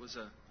days, it was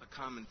a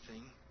common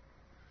thing.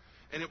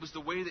 And it was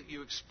the way that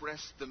you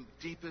expressed the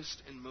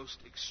deepest and most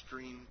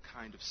extreme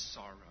kind of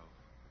sorrow.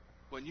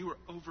 When you were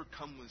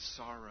overcome with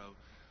sorrow,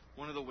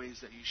 one of the ways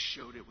that you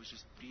showed it was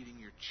just beating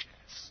your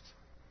chest.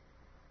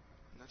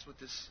 And that's what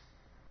this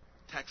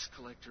tax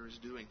collector is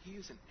doing. He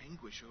is in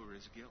anguish over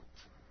his guilt.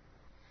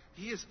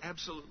 He is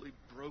absolutely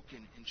broken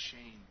in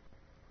shame.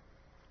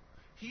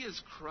 He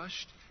is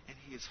crushed and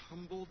he is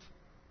humbled.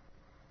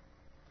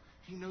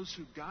 He knows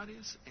who God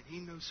is and he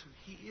knows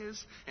who he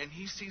is, and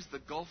he sees the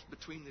gulf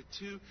between the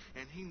two,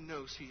 and he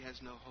knows he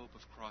has no hope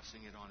of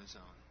crossing it on his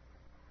own.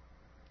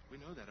 We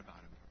know that about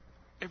him.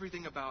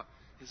 Everything about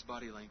his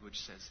body language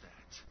says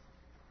that.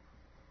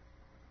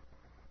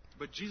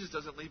 But Jesus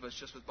doesn't leave us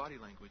just with body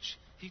language.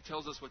 He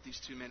tells us what these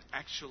two men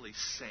actually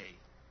say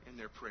in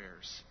their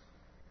prayers.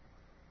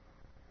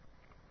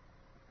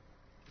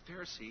 The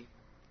Pharisee,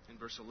 in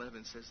verse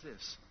 11, says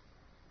this: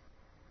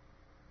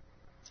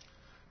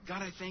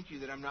 God, I thank you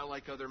that I'm not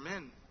like other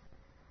men,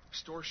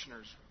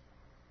 extortioners,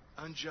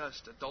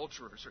 unjust,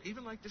 adulterers, or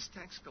even like this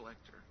tax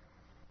collector.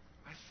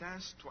 I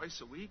fast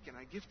twice a week and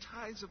I give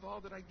tithes of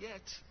all that I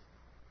get.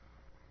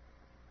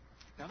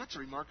 Now that's a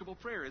remarkable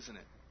prayer, isn't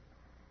it?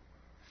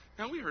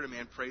 Now we heard a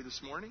man pray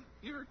this morning.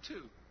 You heard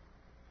too.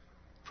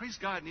 Praise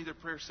God, neither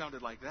prayer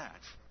sounded like that,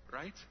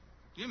 right?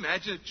 Can you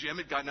imagine if Jim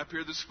had gotten up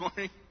here this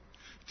morning?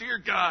 Dear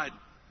God,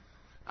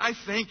 I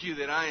thank you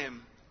that I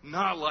am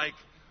not like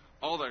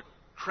all the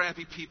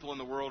crappy people in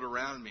the world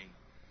around me.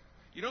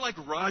 You know, like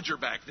Roger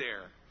back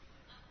there.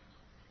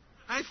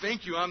 I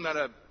thank you I'm not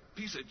a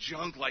piece of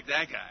junk like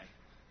that guy.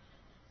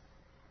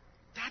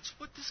 That's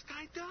what this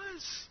guy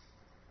does.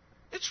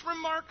 It's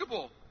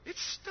remarkable.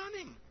 It's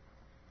stunning.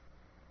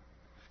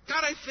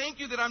 God, I thank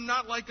you that I'm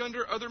not like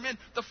other men.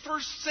 The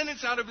first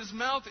sentence out of his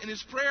mouth in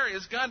his prayer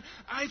is, God,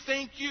 I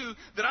thank you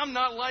that I'm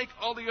not like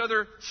all the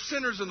other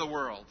sinners in the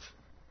world.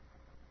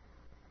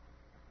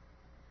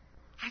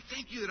 I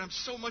thank you that I'm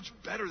so much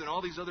better than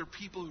all these other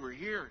people who are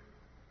here.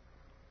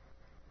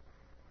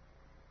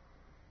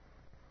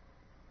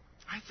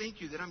 I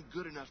thank you that I'm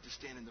good enough to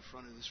stand in the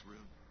front of this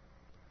room.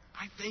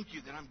 I thank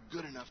you that I'm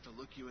good enough to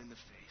look you in the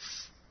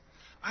face.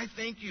 I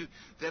thank you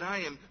that I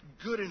am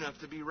good enough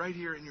to be right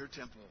here in your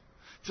temple,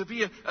 to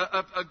be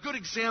a good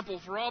example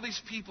for all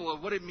these people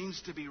of what it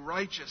means to be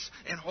righteous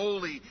and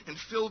holy and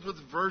filled with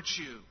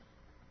virtue.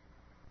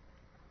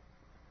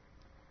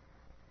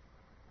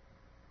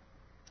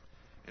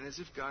 And as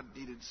if God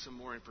needed some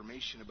more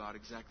information about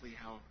exactly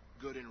how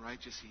good and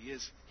righteous he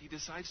is, he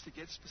decides to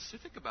get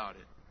specific about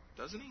it,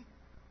 doesn't he?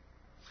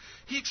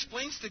 He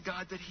explains to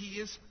God that he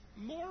is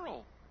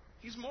moral.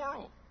 He's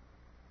moral.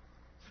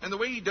 And the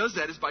way he does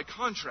that is by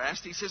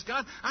contrast. He says,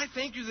 God, I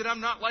thank you that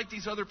I'm not like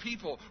these other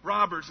people,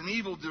 robbers and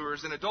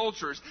evildoers and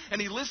adulterers.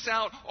 And he lists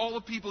out all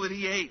the people that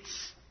he hates.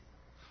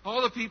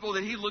 All the people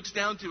that he looks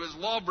down to as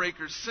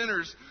lawbreakers,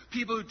 sinners,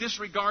 people who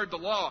disregard the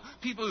law,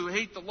 people who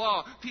hate the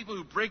law, people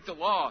who break the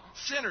law,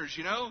 sinners,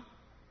 you know.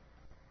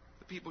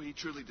 The people he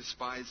truly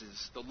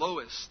despises, the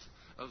lowest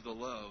of the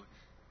low.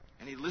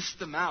 And he lists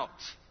them out.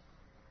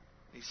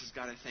 And he says,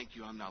 God, I thank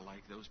you I'm not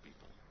like those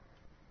people.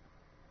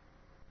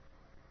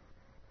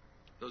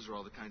 Those are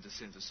all the kinds of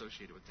sins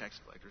associated with tax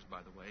collectors,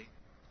 by the way.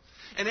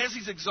 And as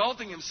he's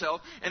exalting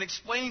himself and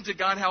explaining to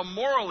God how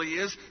moral he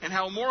is and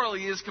how moral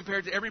he is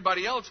compared to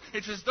everybody else,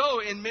 it's as though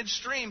in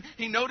midstream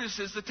he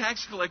notices the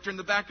tax collector in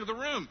the back of the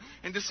room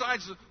and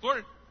decides,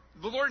 Lord,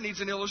 the Lord needs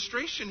an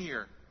illustration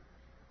here.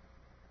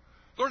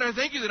 Lord, I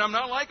thank you that I'm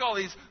not like all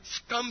these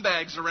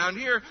scumbags around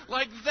here,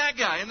 like that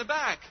guy in the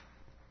back,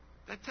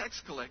 that tax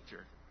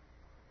collector.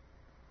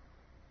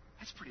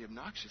 That's pretty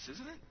obnoxious,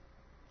 isn't it?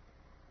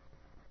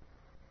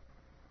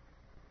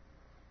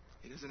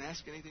 He doesn't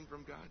ask anything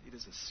from God. He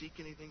doesn't seek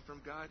anything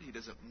from God. He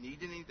doesn't need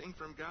anything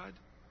from God.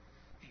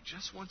 He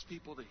just wants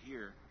people to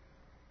hear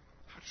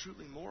how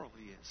truly moral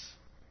he is.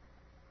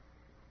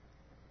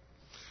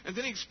 And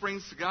then he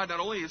explains to God, not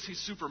only is he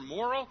super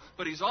moral,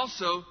 but he's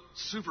also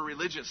super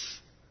religious.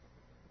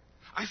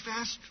 I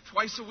fast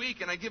twice a week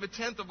and I give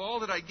 1/10 of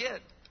all that I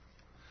get.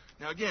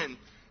 Now again,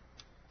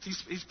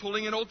 he's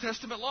pulling an Old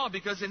Testament law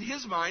because in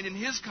his mind, in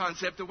his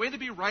concept, the way to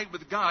be right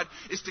with God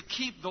is to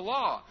keep the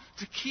law,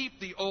 to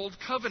keep the old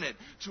covenant,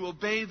 to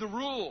obey the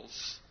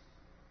rules.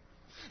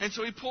 And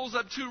so he pulls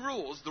up 2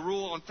 rules, the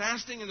rule on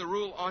fasting and the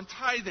rule on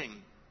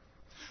tithing.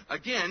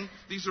 Again,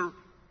 these are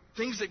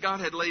things that God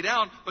had laid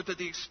out, but that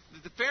the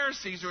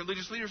Pharisees and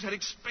religious leaders had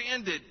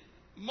expanded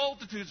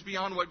multitudes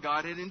beyond what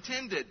God had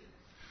intended.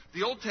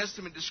 The Old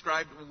Testament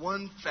described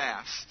one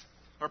fast,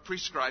 or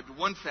prescribed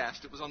one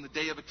fast. It was on the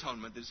Day of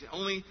Atonement. It's the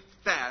only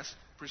fast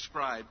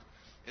prescribed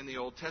in the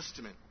Old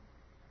Testament.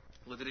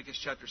 Leviticus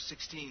chapter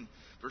 16,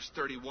 verse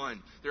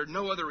 31. There are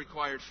no other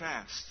required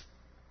fasts.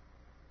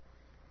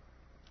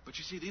 But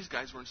you see, these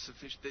guys weren't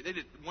sufficient.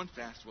 One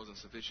fast wasn't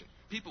sufficient.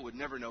 People would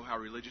never know how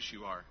religious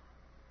you are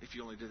if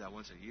you only did that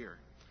once a year.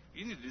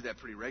 You need to do that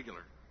pretty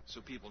regular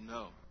so people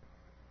know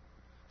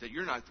that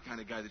you're not the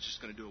kind of guy that's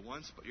just going to do it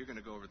once, but you're going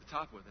to go over the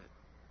top with it.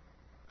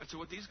 And so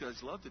what these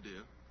guys loved to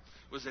do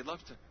was they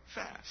loved to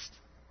fast.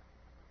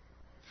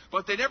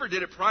 But they never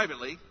did it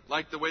privately,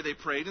 like the way they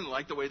prayed and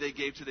like the way they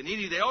gave to the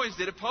needy. They always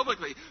did it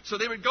publicly. So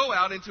they would go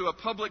out into a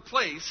public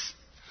place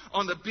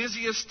on the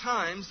busiest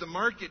times, the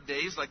market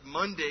days, like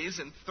Mondays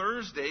and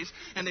Thursdays,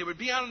 and they would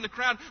be out in the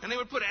crowd, and they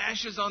would put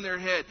ashes on their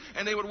head,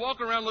 and they would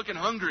walk around looking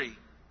hungry.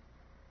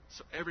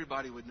 So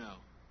everybody would know,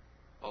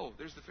 oh,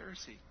 there's the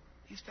Pharisee.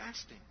 He's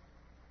fasting.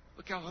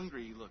 Look how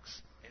hungry he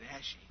looks and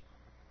ashy.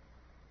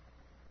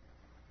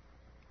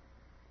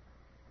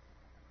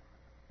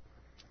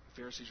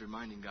 The Pharisee's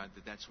reminding God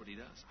that that's what he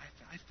does.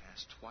 I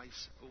fast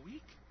twice a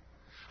week.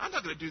 I'm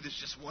not going to do this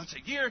just once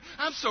a year.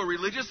 I'm so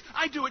religious.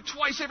 I do it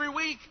twice every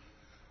week.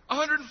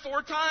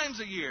 104 times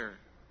a year.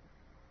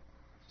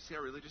 See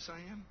how religious I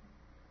am?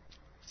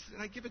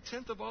 And I give a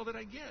tenth of all that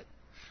I get.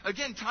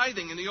 Again,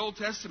 tithing in the Old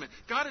Testament.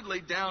 God had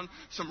laid down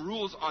some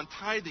rules on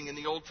tithing in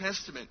the Old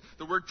Testament.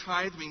 The word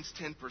tithe means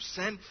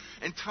 10%.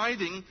 And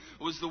tithing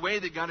was the way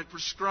that God had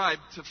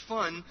prescribed to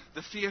fund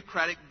the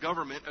theocratic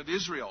government of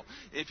Israel.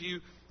 If you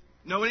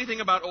know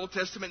anything about Old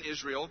Testament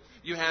Israel,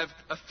 you have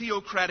a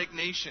theocratic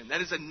nation.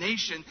 That is a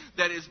nation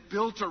that is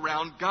built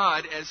around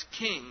God as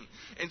king.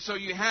 And so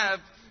you have,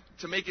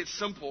 to make it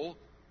simple,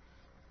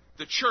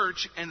 the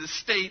church and the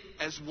state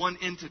as one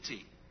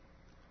entity.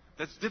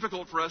 That's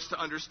difficult for us to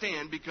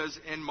understand because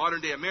in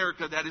modern-day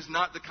America, that is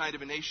not the kind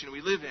of a nation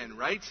we live in,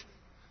 right?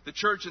 The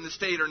church and the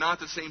state are not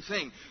the same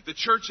thing. The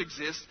church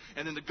exists,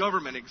 and then the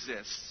government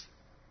exists.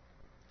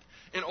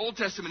 In Old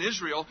Testament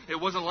Israel, it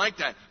wasn't like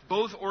that.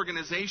 Both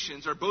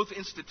organizations or both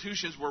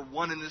institutions were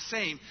one and the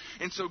same.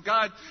 And so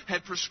God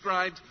had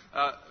prescribed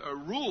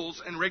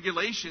rules and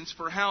regulations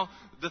for how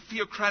the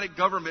theocratic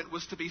government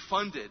was to be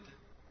funded.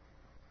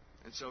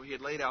 And so He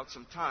had laid out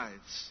some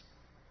tithes.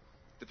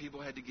 The people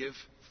had to give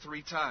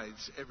 3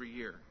 tithes every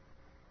year.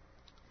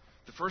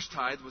 The first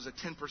tithe was a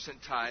 10%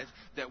 tithe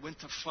that went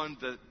to fund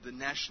the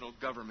national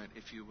government,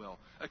 if you will,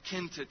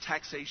 akin to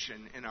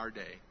taxation in our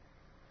day.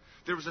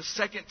 There was a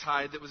second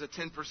tithe that was a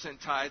 10%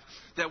 tithe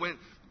that went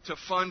to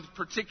fund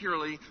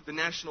particularly the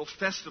national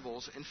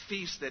festivals and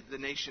feasts that the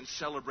nation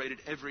celebrated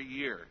every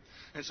year.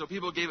 And so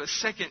people gave a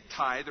second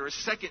tithe or a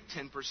second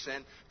 10%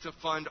 to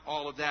fund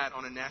all of that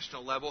on a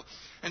national level.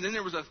 And then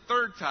there was a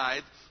third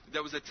tithe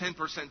that was a 10%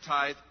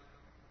 tithe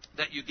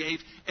that you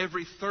gave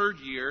every third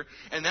year,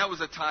 and that was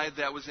a tithe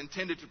that was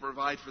intended to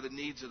provide for the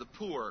needs of the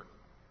poor.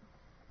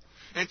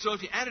 And so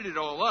if you added it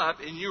all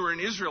up, and you were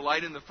an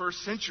Israelite in the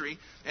first century,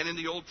 and in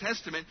the Old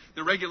Testament,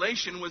 the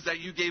regulation was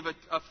that you gave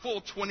a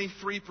full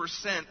 23%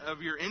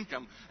 of your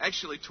income,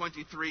 actually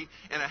 23.5%,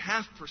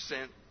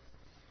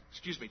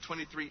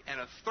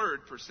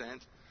 23.3%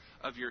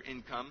 of your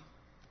income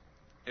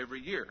every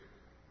year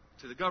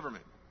to the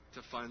government,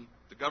 to fund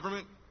the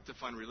government, to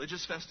fund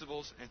religious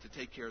festivals, and to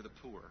take care of the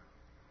poor.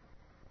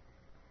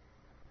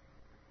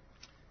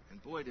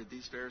 And boy, did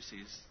these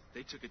Pharisees,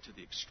 they took it to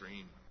the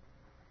extreme.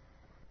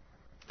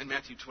 In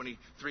Matthew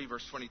 23,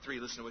 verse 23,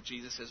 listen to what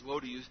Jesus says.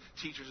 Woe to you,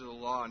 teachers of the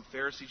law and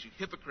Pharisees, you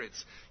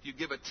hypocrites! You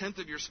give a tenth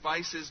of your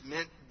spices,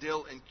 mint,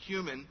 dill, and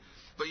cumin,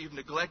 but you've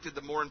neglected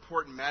the more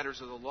important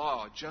matters of the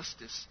law,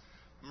 justice,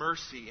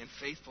 mercy, and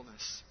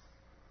faithfulness.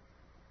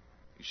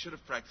 You should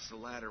have practiced the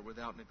latter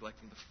without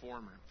neglecting the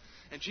former.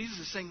 And Jesus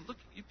is saying, look,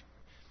 you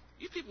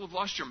people have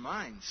lost your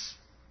minds.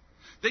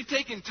 They've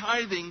taken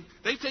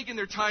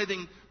their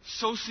tithing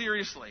so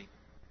seriously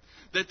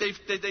that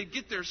they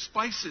get their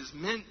spices,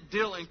 mint,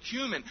 dill, and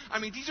cumin. I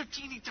mean, these are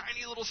teeny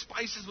tiny little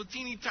spices with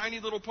teeny tiny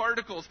little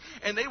particles.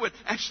 And they would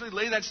actually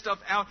lay that stuff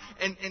out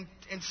and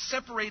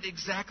separate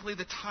exactly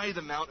the tithe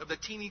amount of the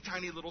teeny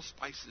tiny little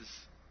spices.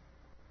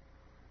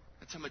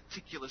 That's how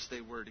meticulous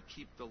they were to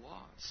keep the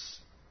laws.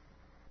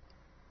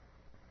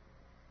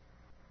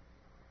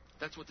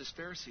 That's what this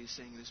Pharisee is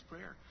saying in his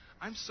prayer.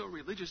 I'm so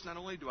religious, not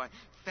only do I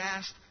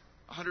fast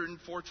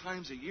 104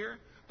 times a year,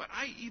 but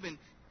I even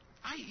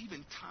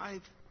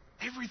tithe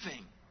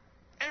everything.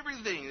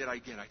 Everything that I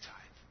get, I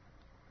tithe.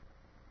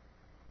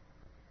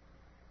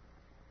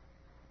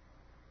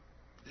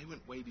 They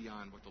went way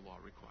beyond what the law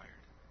required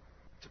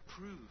to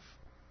prove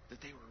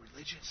that they were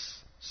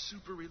religious,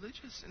 super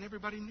religious, and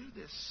everybody knew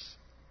this.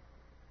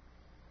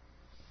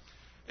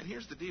 And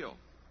here's the deal.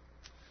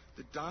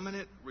 The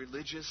dominant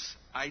religious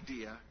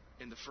idea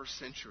in the first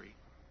century,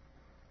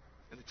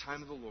 in the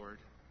time of the Lord,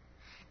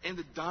 and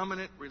the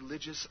dominant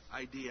religious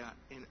idea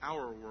in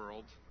our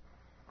world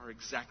are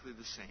exactly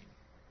the same.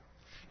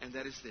 And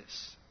that is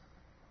this: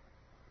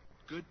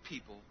 good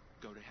people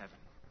go to heaven.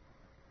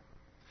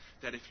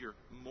 That if you're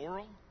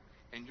moral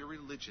and you're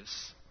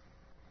religious,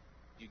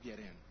 you get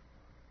in.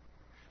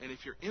 And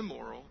if you're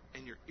immoral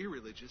and you're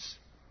irreligious,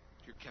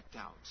 you're kept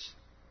out.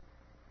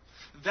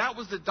 That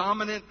was the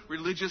dominant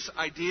religious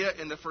idea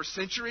in the first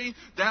century.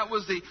 That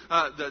was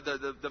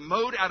the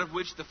mode out of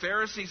which the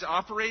Pharisees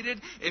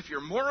operated. If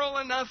you're moral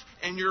enough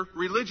and you're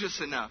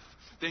religious enough,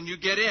 then you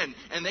get in.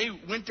 And they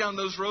went down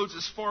those roads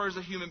as far as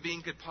a human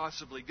being could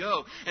possibly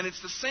go. And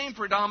it's the same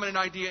predominant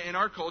idea in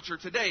our culture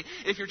today.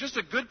 If you're just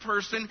a good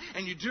person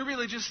and you do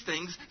religious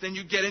things, then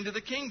you get into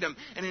the kingdom.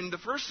 And in the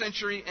first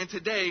century and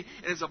today,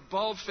 it is a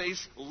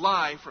bald-faced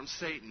lie from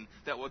Satan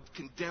that would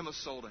condemn a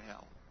soul to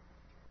hell.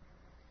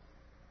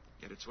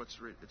 Yet it's what's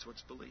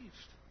believed.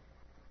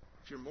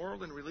 If you're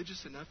moral and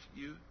religious enough,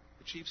 you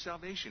achieve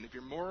salvation. If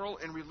you're moral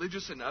and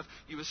religious enough,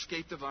 you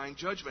escape divine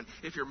judgment.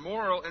 If you're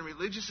moral and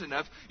religious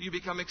enough, you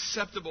become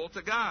acceptable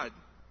to God.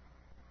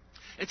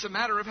 It's a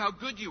matter of how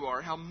good you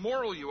are, how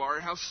moral you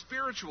are, how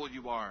spiritual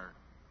you are.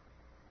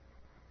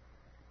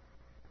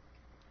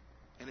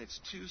 And it's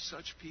to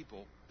such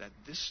people that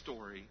this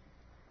story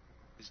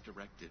is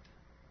directed,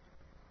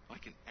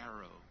 like an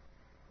arrow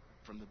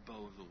from the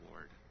bow of the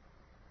Lord.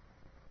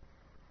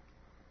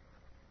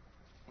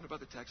 What about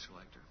the tax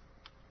collector?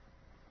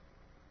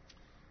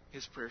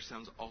 His prayer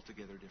sounds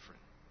altogether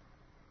different.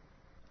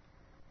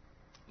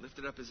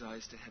 Lifted up his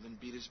eyes to heaven,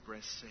 beat his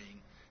breast,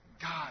 saying,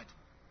 God,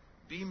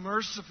 be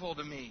merciful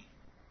to me,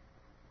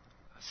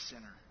 a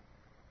sinner.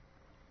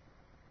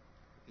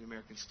 The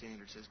American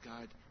Standard says,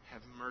 God,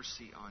 have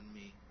mercy on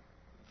me,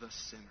 the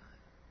sinner.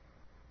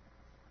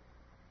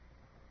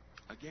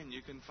 Again,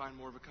 you can find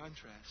more of a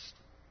contrast.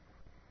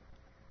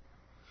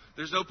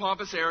 There's no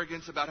pompous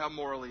arrogance about how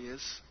moral he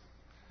is.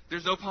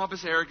 There's no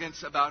pompous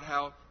arrogance about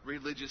how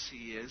religious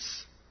he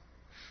is.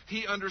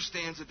 He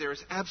understands that there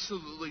is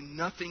absolutely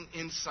nothing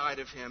inside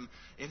of him,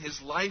 in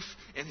his life,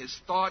 in his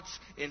thoughts,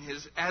 in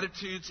his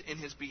attitudes, in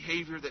his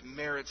behavior that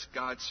merits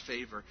God's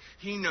favor.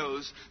 He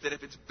knows that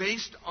if it's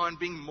based on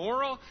being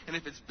moral and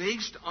if it's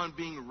based on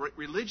being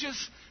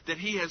religious, that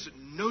he has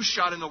no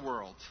shot in the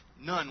world.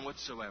 None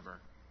whatsoever.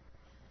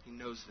 He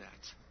knows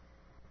that.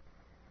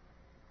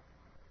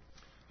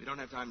 We don't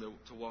have time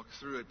to walk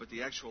through it, but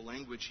the actual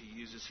language he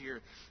uses here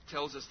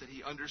tells us that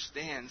he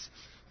understands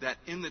that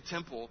in the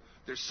temple,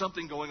 there's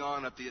something going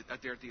on up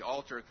there at the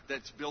altar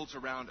that's built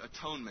around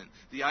atonement.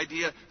 The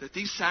idea that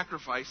these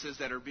sacrifices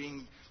that are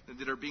being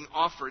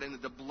offered and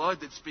that the blood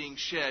that's being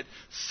shed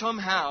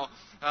somehow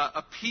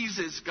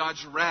appeases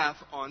God's wrath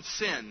on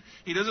sin.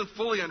 He doesn't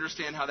fully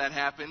understand how that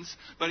happens,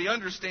 but he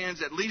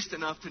understands at least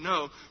enough to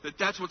know that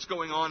that's what's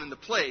going on in the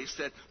place,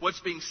 that what's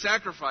being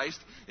sacrificed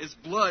is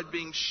blood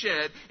being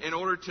shed in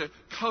order to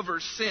cover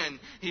sin.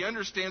 He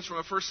understands from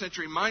a first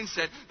century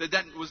mindset that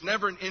that was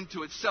never an end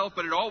to itself,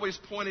 but it always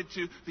pointed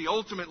to the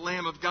ultimate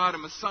Lamb of God, a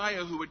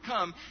Messiah who would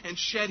come and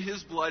shed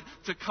his blood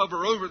to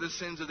cover over the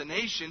sins of the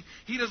nation.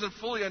 He doesn't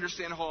fully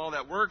understand how all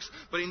that works,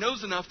 but he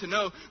knows enough to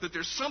know that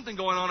there's something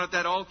going on at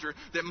that altar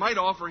that might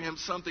offer him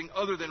something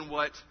other than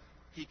what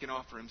he can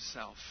offer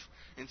himself.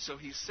 And so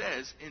he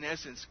says, in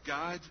essence,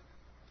 God,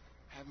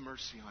 have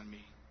mercy on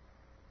me.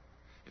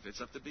 If it's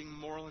up to being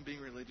moral and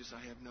being religious, I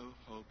have no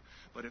hope.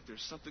 But if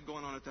there's something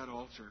going on at that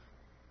altar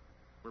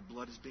where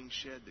blood is being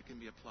shed that can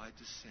be applied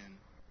to sin,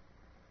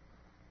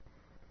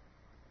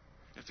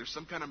 if there's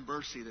some kind of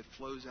mercy that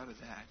flows out of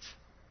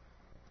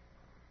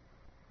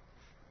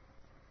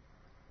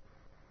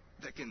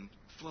that can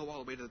flow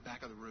all the way to the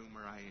back of the room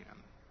where I am,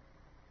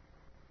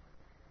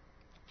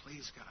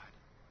 please, God,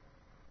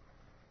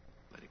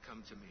 let it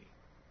come to me.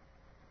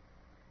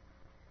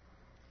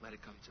 Let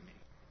it come to me.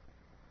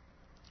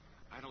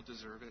 I don't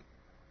deserve it.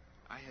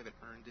 I haven't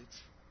earned it.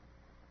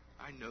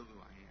 I know who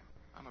I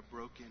am. I'm a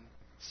broken,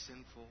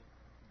 sinful,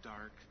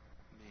 dark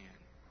man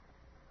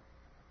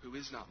who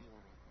is not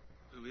moral,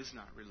 who is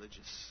not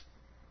religious.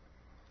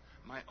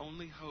 My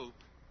only hope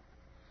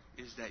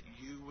is that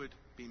you would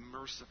be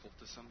merciful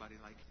to somebody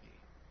like me.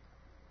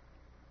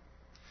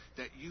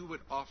 That you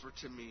would offer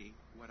to me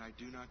what I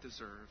do not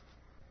deserve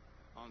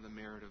on the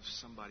merit of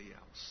somebody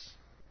else.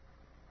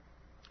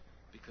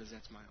 Because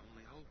that's my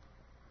only hope.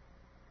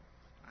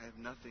 I have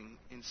nothing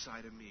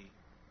inside of me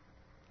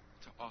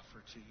to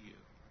offer to you.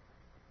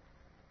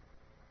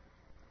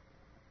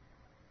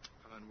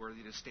 I'm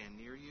unworthy to stand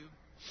near you.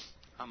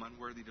 I'm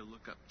unworthy to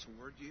look up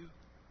toward you.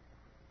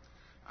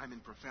 I'm in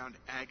profound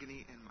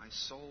agony in my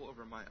soul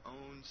over my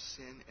own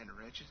sin and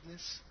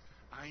wretchedness.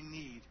 I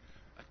need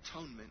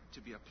atonement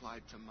to be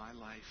applied to my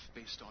life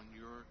based on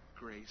your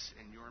grace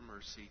and your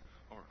mercy,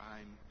 or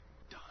I'm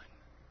done.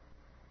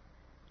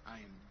 I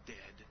am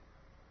dead,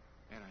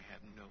 and I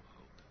have no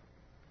hope.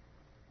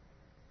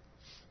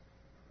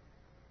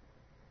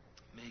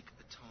 Make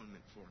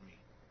atonement for me,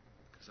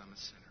 because I'm a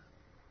sinner.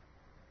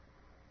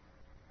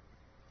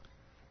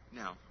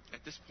 Now,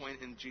 at this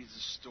point in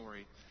Jesus'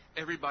 story,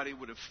 everybody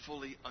would have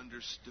fully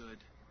understood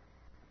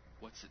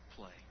what's at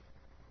play.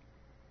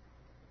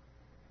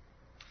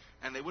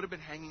 And they would have been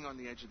hanging on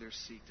the edge of their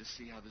seat to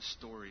see how this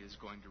story is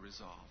going to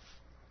resolve.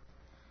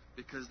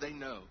 because they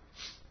know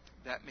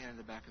that man in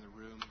the back of the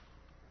room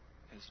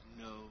has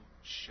no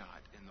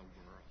shot in the world.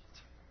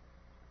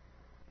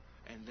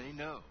 And they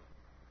know,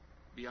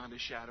 beyond a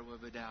shadow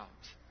of a doubt,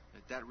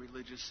 that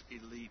religious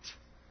elite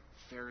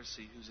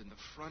Pharisee who's in the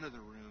front of the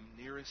room,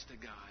 nearest to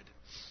God,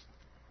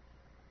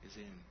 is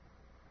in.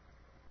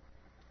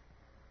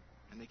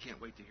 And they can't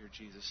wait to hear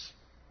Jesus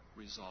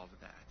resolve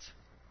that.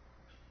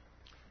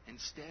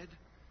 Instead,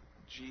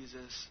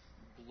 Jesus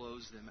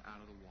blows them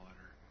out of the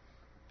water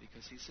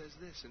because he says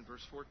this in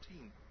verse 14.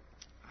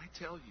 I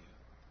tell you,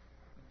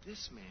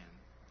 this man,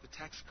 the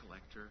tax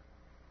collector,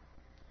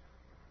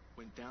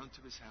 went down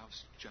to his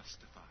house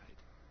justified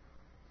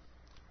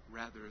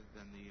rather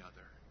than the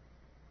other.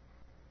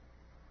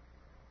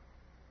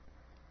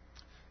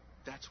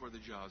 That's where the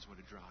jaws would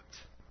have dropped.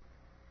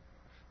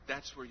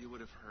 That's where you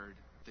would have heard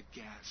the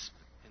gasp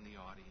in the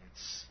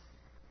audience.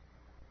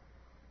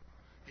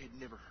 They had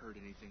never heard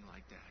anything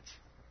like that.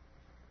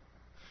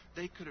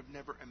 They could have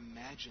never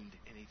imagined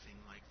anything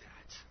like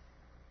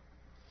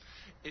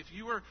that. If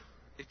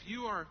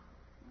you are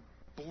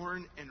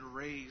born and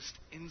raised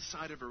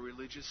inside of a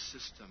religious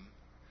system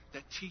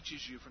that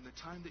teaches you from the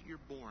time that you're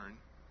born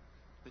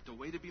that the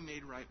way to be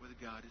made right with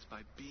God is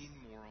by being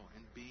moral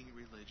and being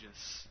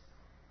religious,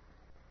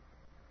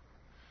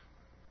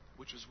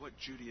 which was what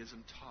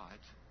Judaism taught,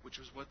 which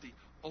was what the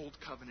Old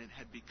Covenant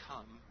had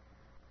become,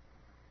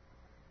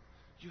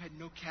 you had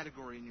no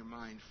category in your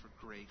mind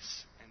for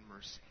grace and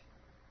mercy.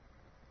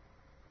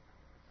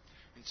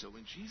 And so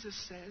when Jesus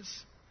says,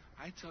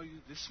 I tell you,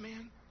 this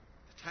man,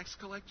 the tax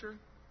collector,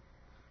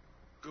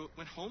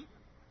 went home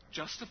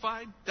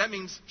justified, that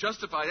means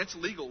justified, that's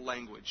legal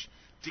language.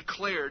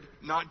 Declared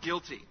not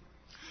guilty.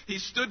 He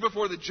stood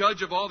before the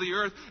judge of all the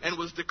earth and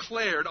was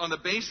declared on the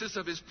basis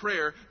of his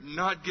prayer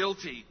not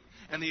guilty.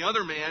 And the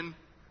other man,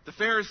 the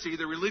Pharisee,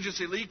 the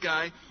religious elite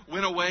guy,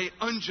 went away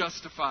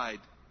unjustified.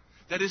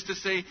 That is to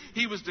say,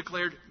 he was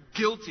declared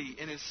guilty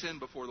in his sin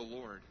before the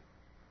Lord.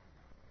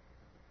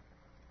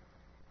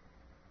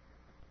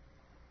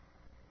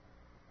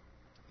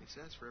 He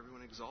says, for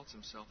everyone who exalts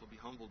himself will be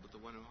humbled, but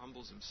the one who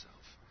humbles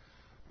himself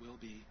will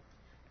be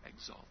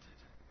exalted.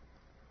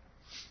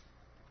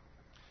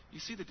 You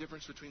see the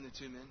difference between the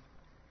two men?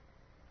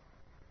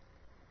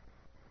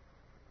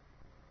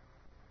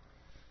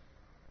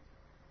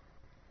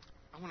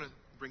 I want to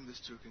bring this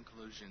to a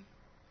conclusion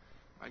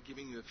by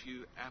giving you a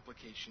few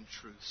application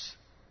truths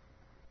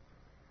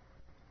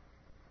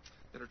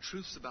that are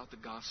truths about the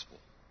gospel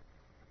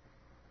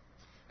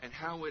and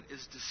how it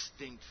is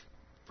distinct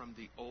from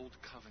the Old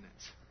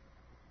Covenant,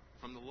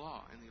 from the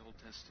law in the Old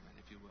Testament,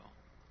 if you will.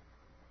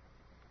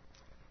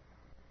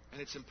 And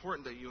it's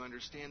important that you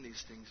understand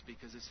these things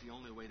because it's the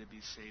only way to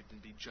be saved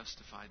and be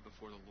justified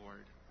before the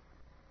Lord.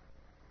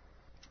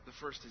 The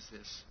first is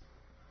this.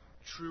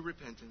 True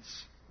repentance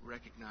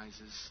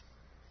recognizes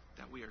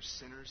that we are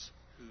sinners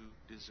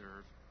who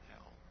deserve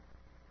hell.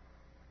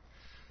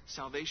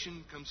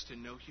 Salvation comes to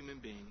no human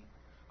being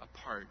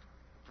apart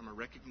from a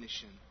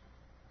recognition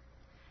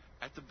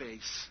at the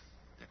base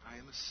that I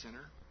am a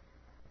sinner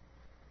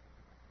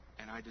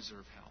and I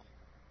deserve hell.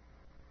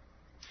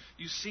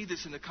 You see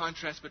this in the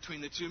contrast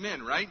between the two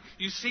men, right?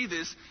 You see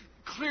this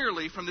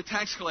clearly from the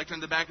tax collector in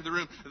the back of the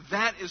room.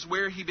 That is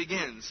where he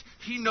begins.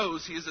 He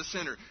knows he is a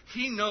sinner.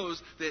 He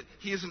knows that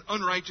he is an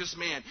unrighteous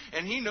man.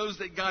 And he knows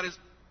that God is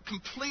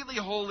completely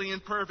holy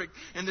and perfect.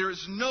 And there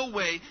is no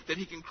way that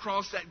he can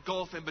cross that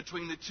gulf in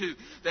between the two.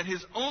 That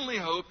his only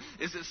hope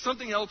is that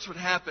something else would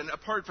happen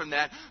apart from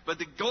that. But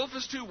the gulf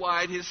is too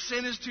wide. His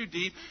sin is too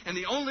deep. And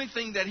the only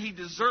thing that he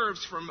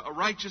deserves from a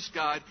righteous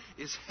God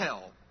is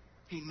hell.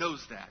 He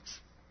knows that.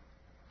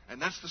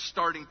 And that's the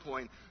starting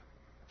point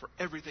for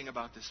everything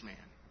about this man.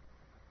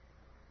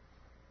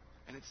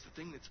 And it's the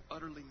thing that's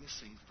utterly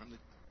missing from the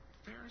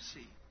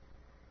Pharisee.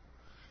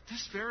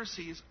 This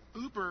Pharisee is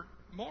uber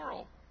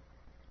moral,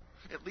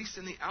 at least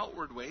in the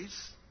outward ways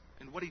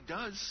and what he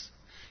does.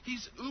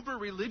 He's uber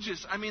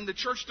religious. I mean, the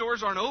church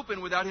doors aren't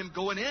open without him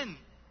going in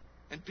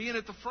and being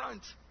at the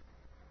front.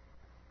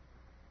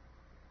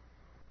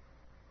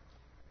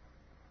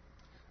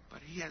 But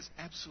he has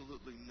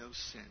absolutely no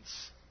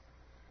sense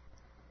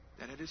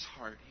that at his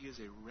heart he is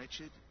a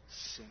wretched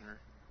sinner,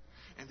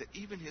 and that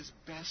even his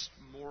best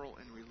moral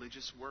and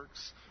religious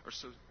works are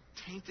so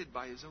tainted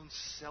by his own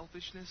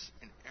selfishness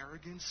and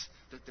arrogance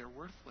that they're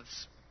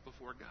worthless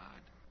before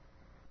God.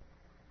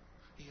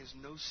 He has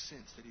no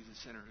sense that he's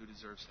a sinner who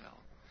deserves hell.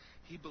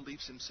 He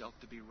believes himself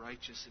to be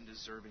righteous and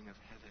deserving of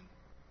heaven.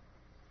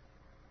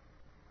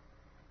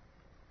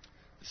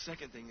 The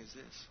second thing is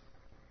this.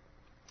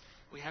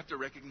 We have to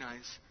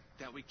recognize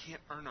that we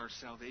can't earn our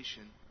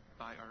salvation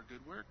by our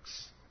good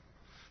works.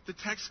 The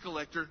tax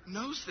collector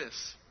knows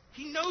this.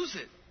 He knows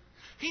it.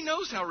 He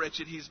knows how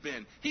wretched he's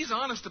been. He's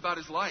honest about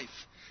his life.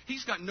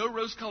 He's got no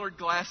rose-colored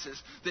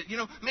glasses that,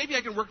 maybe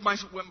I can work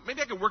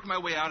my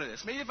way out of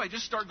this. Maybe if I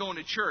just start going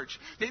to church.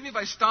 Maybe if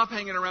I stop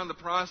hanging around the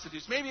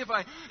prostitutes. Maybe if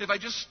I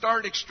just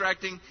start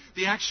extracting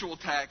the actual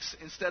tax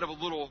instead of a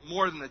little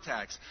more than the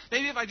tax.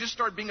 Maybe if I just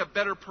start being a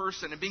better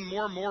person and being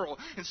more moral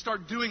and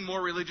start doing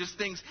more religious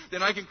things,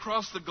 then I can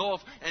cross the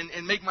gulf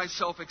and make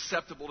myself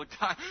acceptable to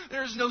God.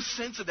 There's no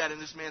sense of that in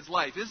this man's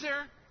life, is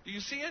there? Do you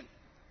see it?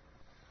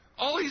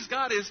 All he's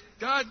got is,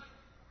 God,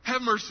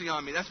 have mercy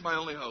on me. That's my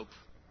only hope.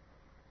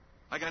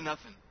 I got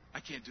nothing. I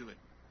can't do it.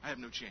 I have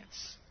no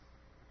chance.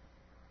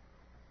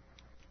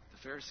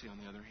 The Pharisee, on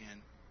the other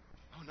hand,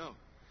 oh no,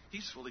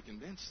 he's fully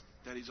convinced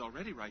that he's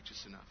already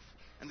righteous enough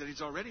and that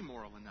he's already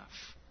moral enough,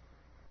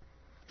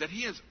 that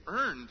he has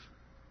earned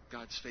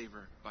God's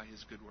favor by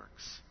his good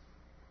works.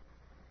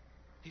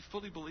 He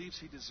fully believes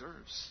he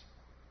deserves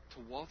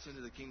to waltz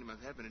into the kingdom of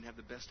heaven and have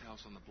the best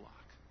house on the block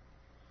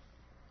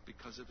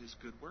because of his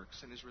good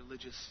works and his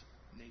religious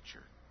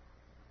nature.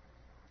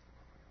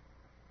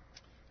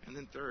 And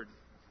then third,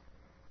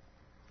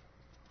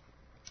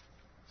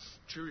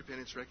 true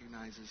repentance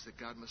recognizes that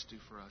God must do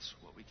for us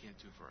what we can't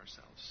do for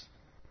ourselves.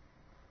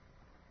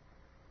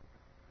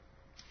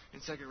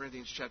 In 2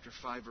 Corinthians chapter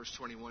 5, verse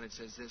 21, it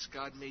says this: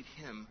 God made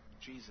him,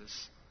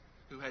 Jesus,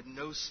 who had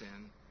no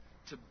sin,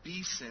 to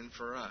be sin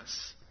for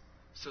us,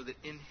 so that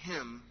in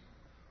him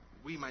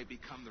we might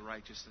become the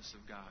righteousness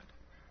of God.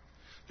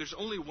 There's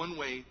only one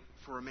way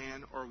for a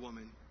man or a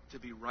woman to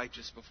be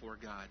righteous before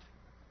God.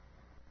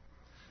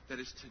 That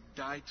is to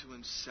die to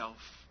himself,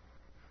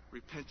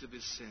 repent of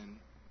his sin,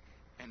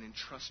 and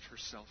entrust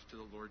herself to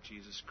the Lord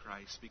Jesus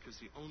Christ. Because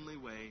the only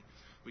way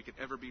we could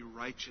ever be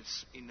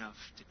righteous enough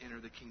to enter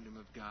the kingdom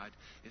of God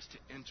is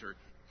to enter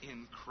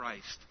in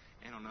Christ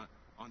and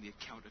on the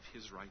account of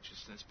his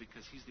righteousness,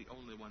 because he's the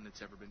only one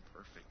that's ever been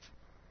perfect.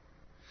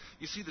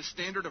 You see, the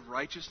standard of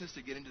righteousness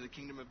to get into the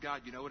kingdom of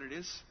God, you know what it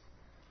is?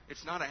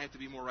 It's not I have to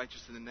be more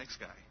righteous than the next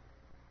guy.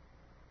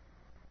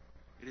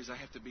 It is I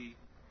have to be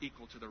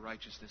equal to the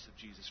righteousness of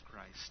Jesus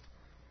Christ.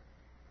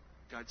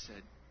 God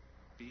said,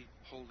 be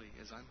holy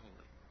as I'm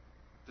holy.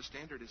 The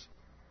standard is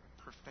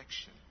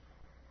perfection.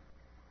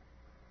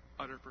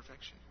 Utter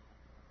perfection.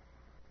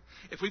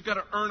 If we've got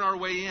to earn our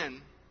way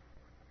in,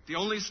 the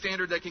only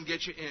standard that can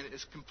get you in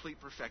is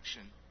complete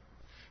perfection.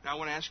 Now I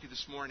want to ask you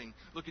this morning,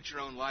 look at your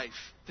own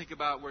life. Think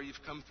about where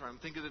you've come from.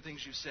 Think of the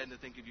things you've said and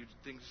think of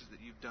things that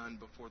you've done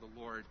before the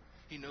Lord.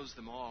 He knows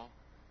them all.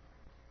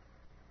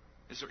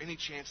 Is there any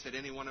chance that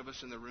any one of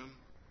us in the room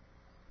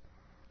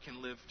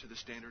can live to the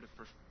standard of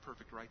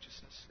perfect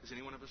righteousness? Has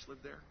any one of us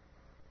lived there?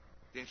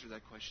 The answer to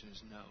that question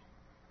is no.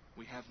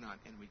 We have not,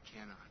 and we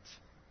cannot.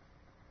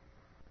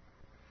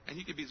 And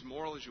you can be as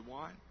moral as you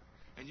want,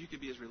 and you can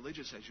be as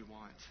religious as you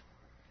want,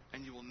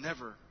 and you will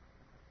never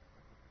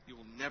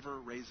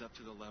raise up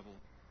to the level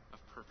of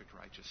perfect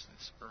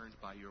righteousness earned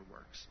by your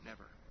works.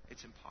 Never.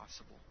 It's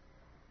impossible.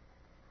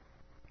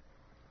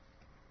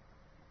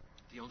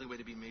 The only way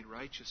to be made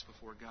righteous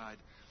before God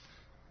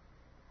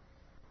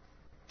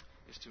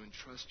is to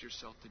entrust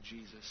yourself to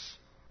Jesus,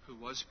 who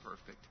was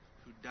perfect,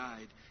 who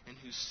died, and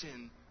whose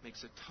sin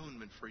makes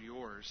atonement for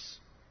yours,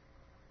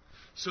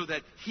 so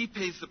that he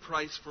pays the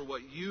price for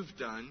what you've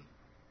done,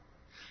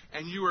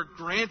 and you are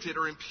granted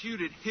or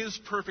imputed his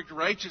perfect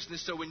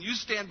righteousness. So when you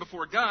stand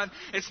before God,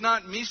 it's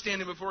not me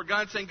standing before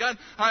God saying, God,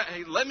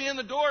 let me in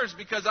the doors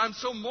because I'm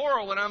so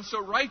moral and I'm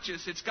so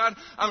righteous. It's, God,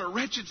 I'm a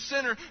wretched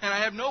sinner and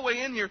I have no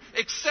way in here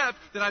except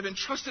that I've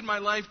entrusted my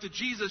life to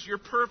Jesus, your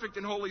perfect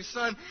and holy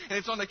Son, and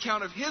it's on the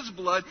account of his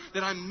blood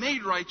that I'm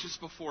made righteous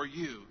before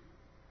you.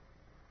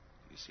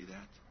 Do you see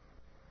that?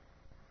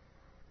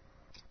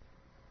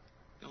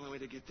 The only way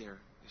to get there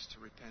is to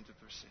repent of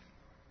our sin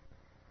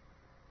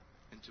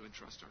and to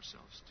entrust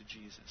ourselves to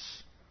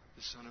Jesus,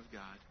 the Son of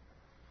God,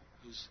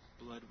 whose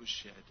blood was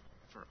shed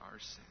for our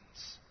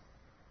sins.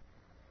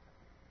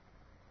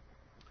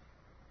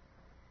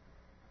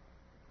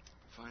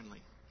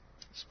 Finally,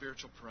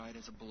 spiritual pride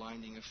has a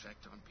blinding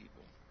effect on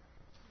people,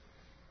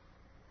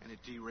 and it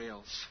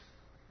derails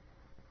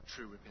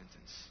true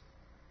repentance.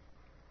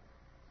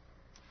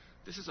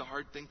 This is a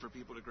hard thing for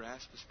people to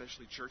grasp,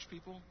 especially church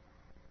people,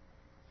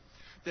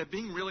 that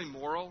being really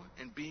moral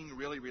and being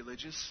really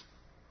religious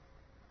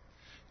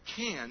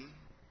can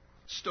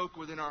stoke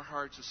within our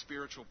hearts a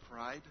spiritual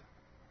pride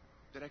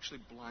that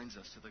actually blinds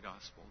us to the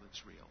gospel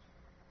that's real.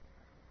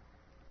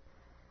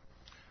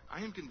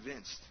 I am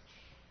convinced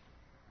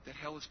that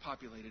hell is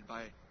populated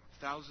by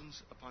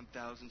thousands upon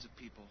thousands of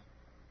people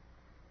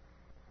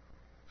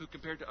who,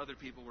 compared to other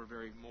people, were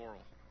very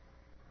moral,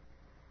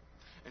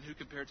 and who,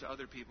 compared to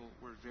other people,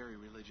 were very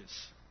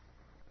religious.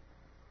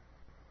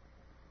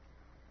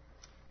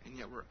 And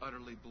yet were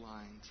utterly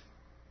blind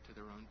to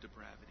their own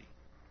depravity.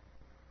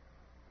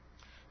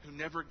 Who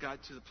never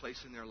got to the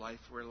place in their life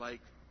where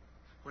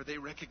they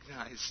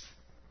recognized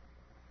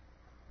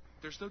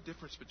there's no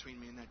difference between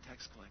me and that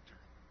tax collector.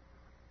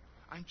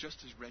 I'm just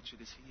as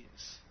wretched as he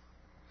is.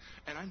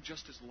 And I'm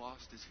just as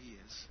lost as he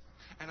is.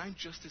 And I'm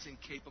just as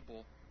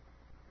incapable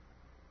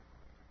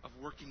of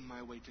working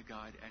my way to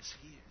God as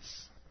He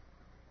is.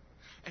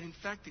 And in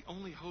fact, the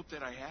only hope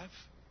that I have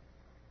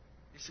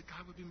is that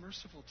God would be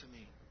merciful to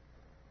me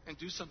and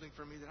do something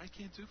for me that I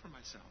can't do for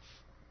myself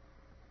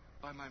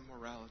by my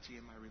morality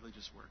and my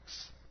religious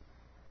works.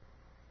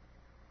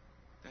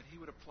 That He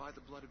would apply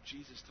the blood of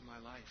Jesus to my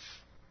life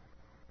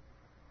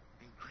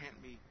and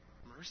grant me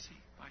mercy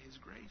by His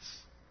grace.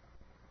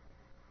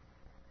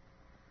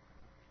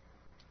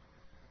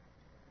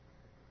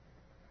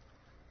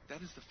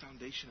 That is the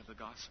foundation of the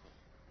gospel.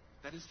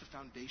 That is the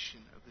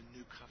foundation of the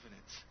new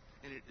covenant.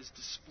 And it is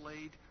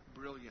displayed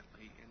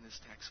brilliantly in this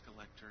tax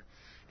collector.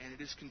 And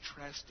it is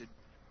contrasted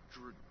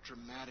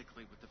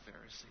dramatically with the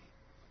Pharisee.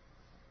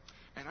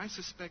 And I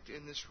suspect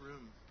in this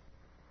room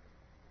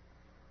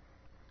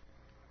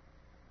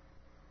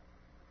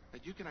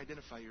that you can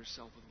identify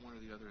yourself with one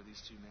or the other of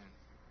these two men.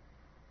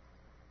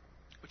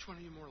 Which one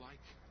are you more like?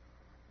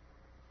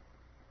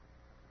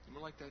 You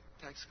more like that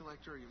tax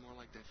collector, or are you more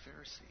like that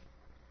Pharisee?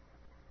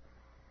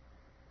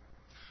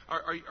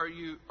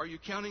 Are you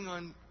counting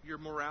on your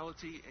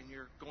morality and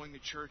your going to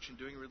church and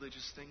doing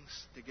religious things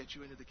to get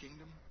you into the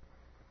kingdom?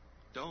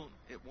 Don't.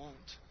 It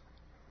won't.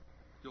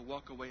 You'll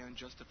walk away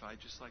unjustified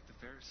just like the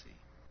Pharisee.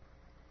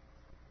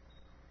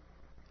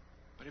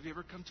 But have you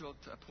ever come to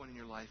a point in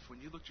your life when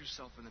you looked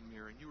yourself in the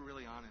mirror and you were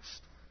really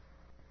honest?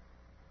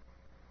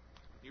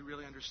 You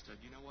really understood,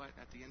 you know what?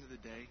 At the end of the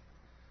day,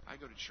 I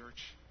go to church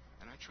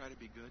and I try to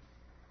be good,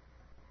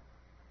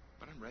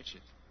 but I'm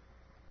wretched.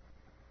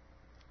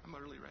 I'm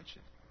utterly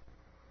wretched.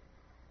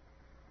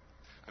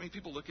 I mean,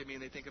 people look at me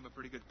and they think I'm a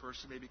pretty good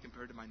person, maybe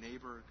compared to my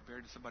neighbor or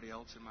compared to somebody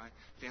else in my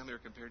family or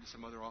compared to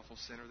some other awful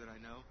sinner that I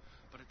know.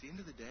 But at the end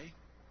of the day,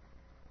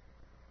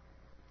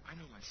 I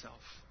know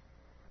myself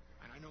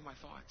and I know my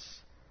thoughts.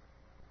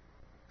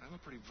 And I'm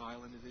a pretty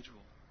vile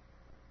individual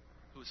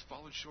who has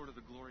fallen short of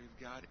the glory of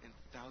God in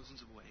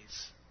thousands of ways.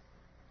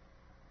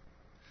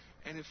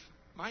 And if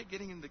my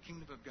getting into the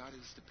kingdom of God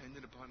is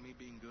dependent upon me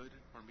being good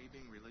or me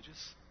being religious,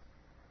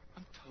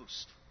 I'm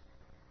toast.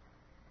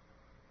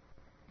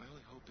 My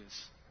only hope is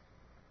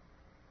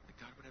that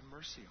God would have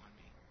mercy on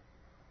me.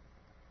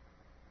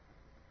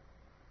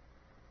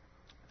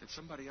 That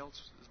somebody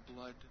else's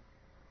blood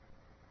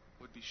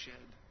would be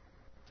shed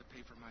to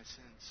pay for my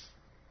sins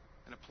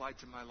and applied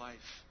to my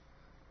life.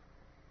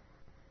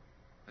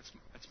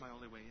 That's my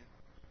only way in.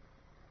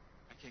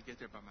 I can't get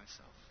there by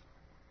myself.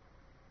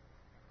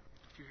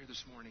 If you're here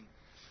this morning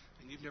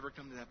and you've never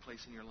come to that place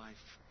in your life,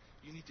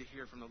 you need to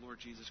hear from the Lord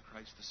Jesus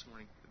Christ this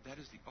morning.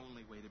 That is the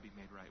only way to be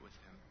made right with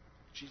Him.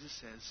 Jesus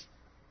says,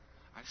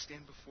 I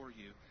stand before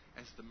you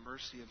as the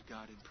mercy of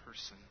God in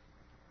person.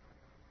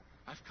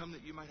 I've come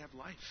that you might have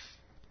life.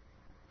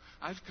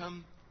 I've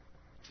come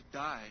to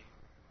die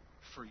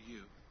for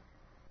you.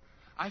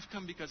 I've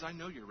come because I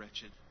know you're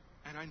wretched,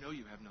 and I know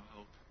you have no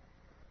hope,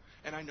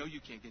 and I know you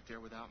can't get there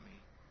without me.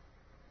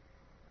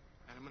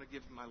 And I'm going to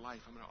give my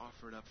life, I'm going to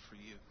offer it up for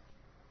you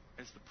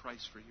as the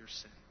price for your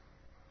sin,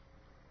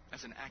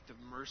 as an act of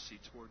mercy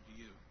toward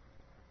you.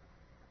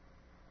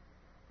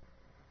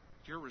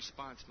 Your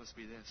response must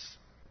be this.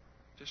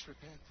 Just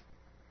repent.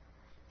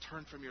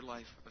 Turn from your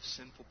life of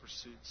sinful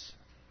pursuits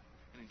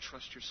and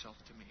entrust yourself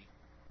to me.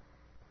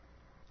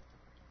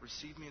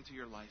 Receive me into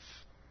your life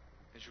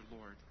as your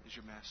Lord, as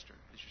your Master,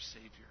 as your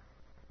Savior.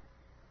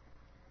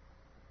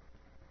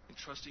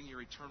 Entrusting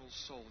your eternal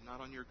soul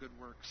not on your good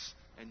works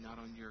and not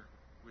on your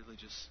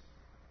religious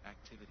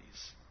activities,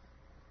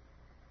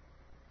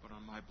 but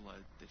on my blood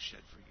that's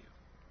shed for you.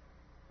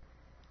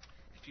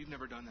 If you've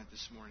never done that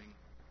this morning,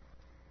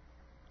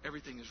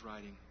 everything is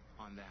riding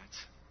on that.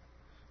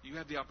 You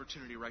have the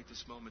opportunity right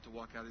this moment to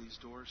walk out of these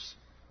doors,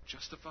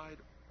 justified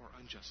or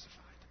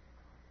unjustified.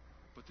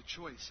 But the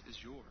choice is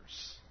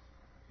yours.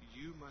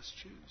 You must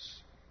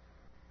choose.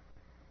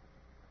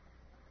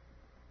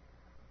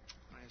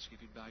 I want to ask you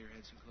if you'd bow your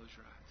heads and close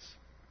your eyes.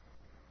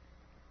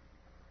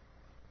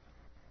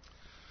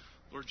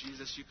 Lord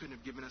Jesus, you couldn't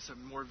have given us a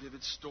more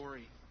vivid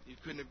story. You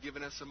couldn't have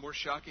given us a more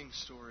shocking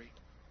story.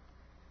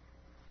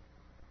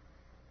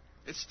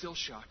 It's still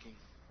shocking.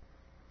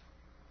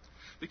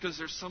 Because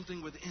there's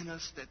something within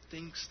us that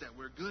thinks that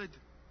we're good.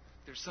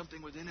 There's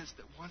something within us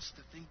that wants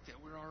to think that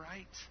we're all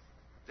right,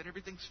 that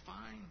everything's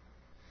fine.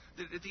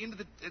 That at the end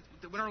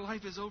of when our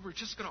life is over, it's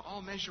just going to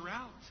all measure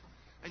out.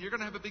 And you're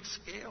going to have a big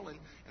scale, and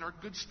our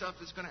good stuff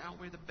is going to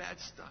outweigh the bad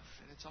stuff,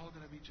 and it's all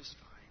going to be just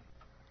fine.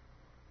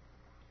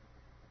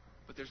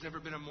 But there's never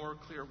been a more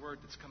clear word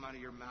that's come out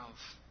of your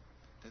mouth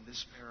than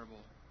this parable,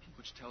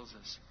 which tells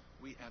us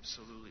we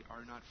absolutely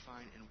are not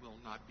fine and will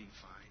not be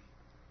fine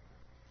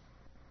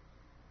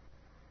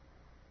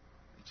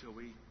until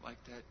we,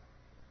 like that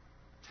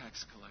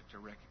tax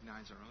collector,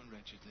 recognize our own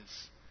wretchedness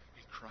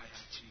and cry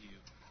out to you,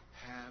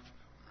 have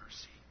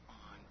mercy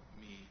on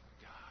me,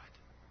 God.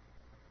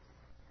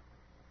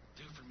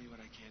 Do for me what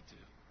I can't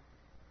do.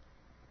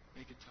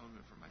 Make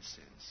atonement for my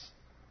sins.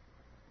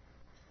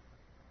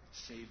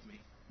 Save me.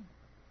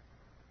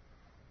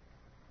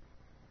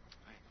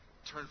 I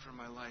turn from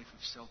my life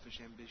of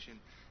selfish ambition,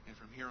 and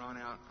from here on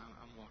out,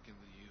 I'm walking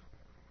with you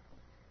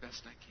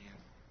best I can,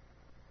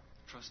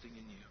 trusting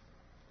in you,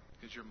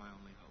 because you're my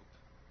only hope.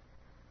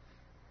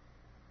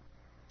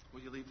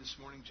 Will you leave this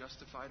morning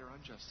justified or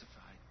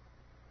unjustified?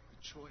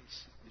 The choice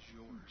is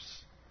yours,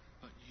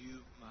 but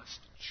you must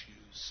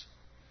choose.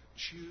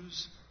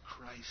 Choose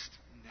Christ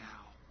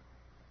now.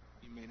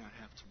 You may not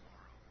have tomorrow.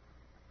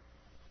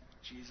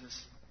 Jesus,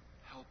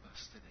 help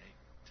us today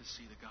to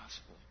see the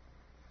gospel.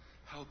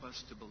 Help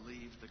us to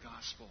believe the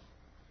gospel.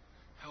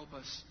 Help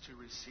us to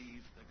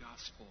receive the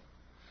gospel,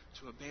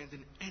 to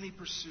abandon any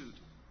pursuit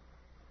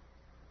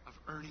of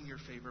earning your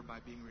favor by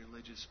being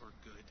religious or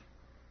good.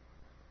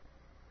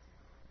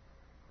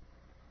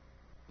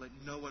 Let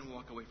no one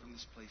walk away from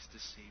this place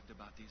deceived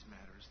about these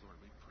matters, Lord,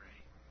 we pray.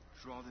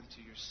 Draw them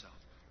to yourself.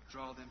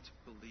 Draw them to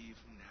believe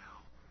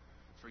now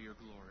for your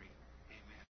glory.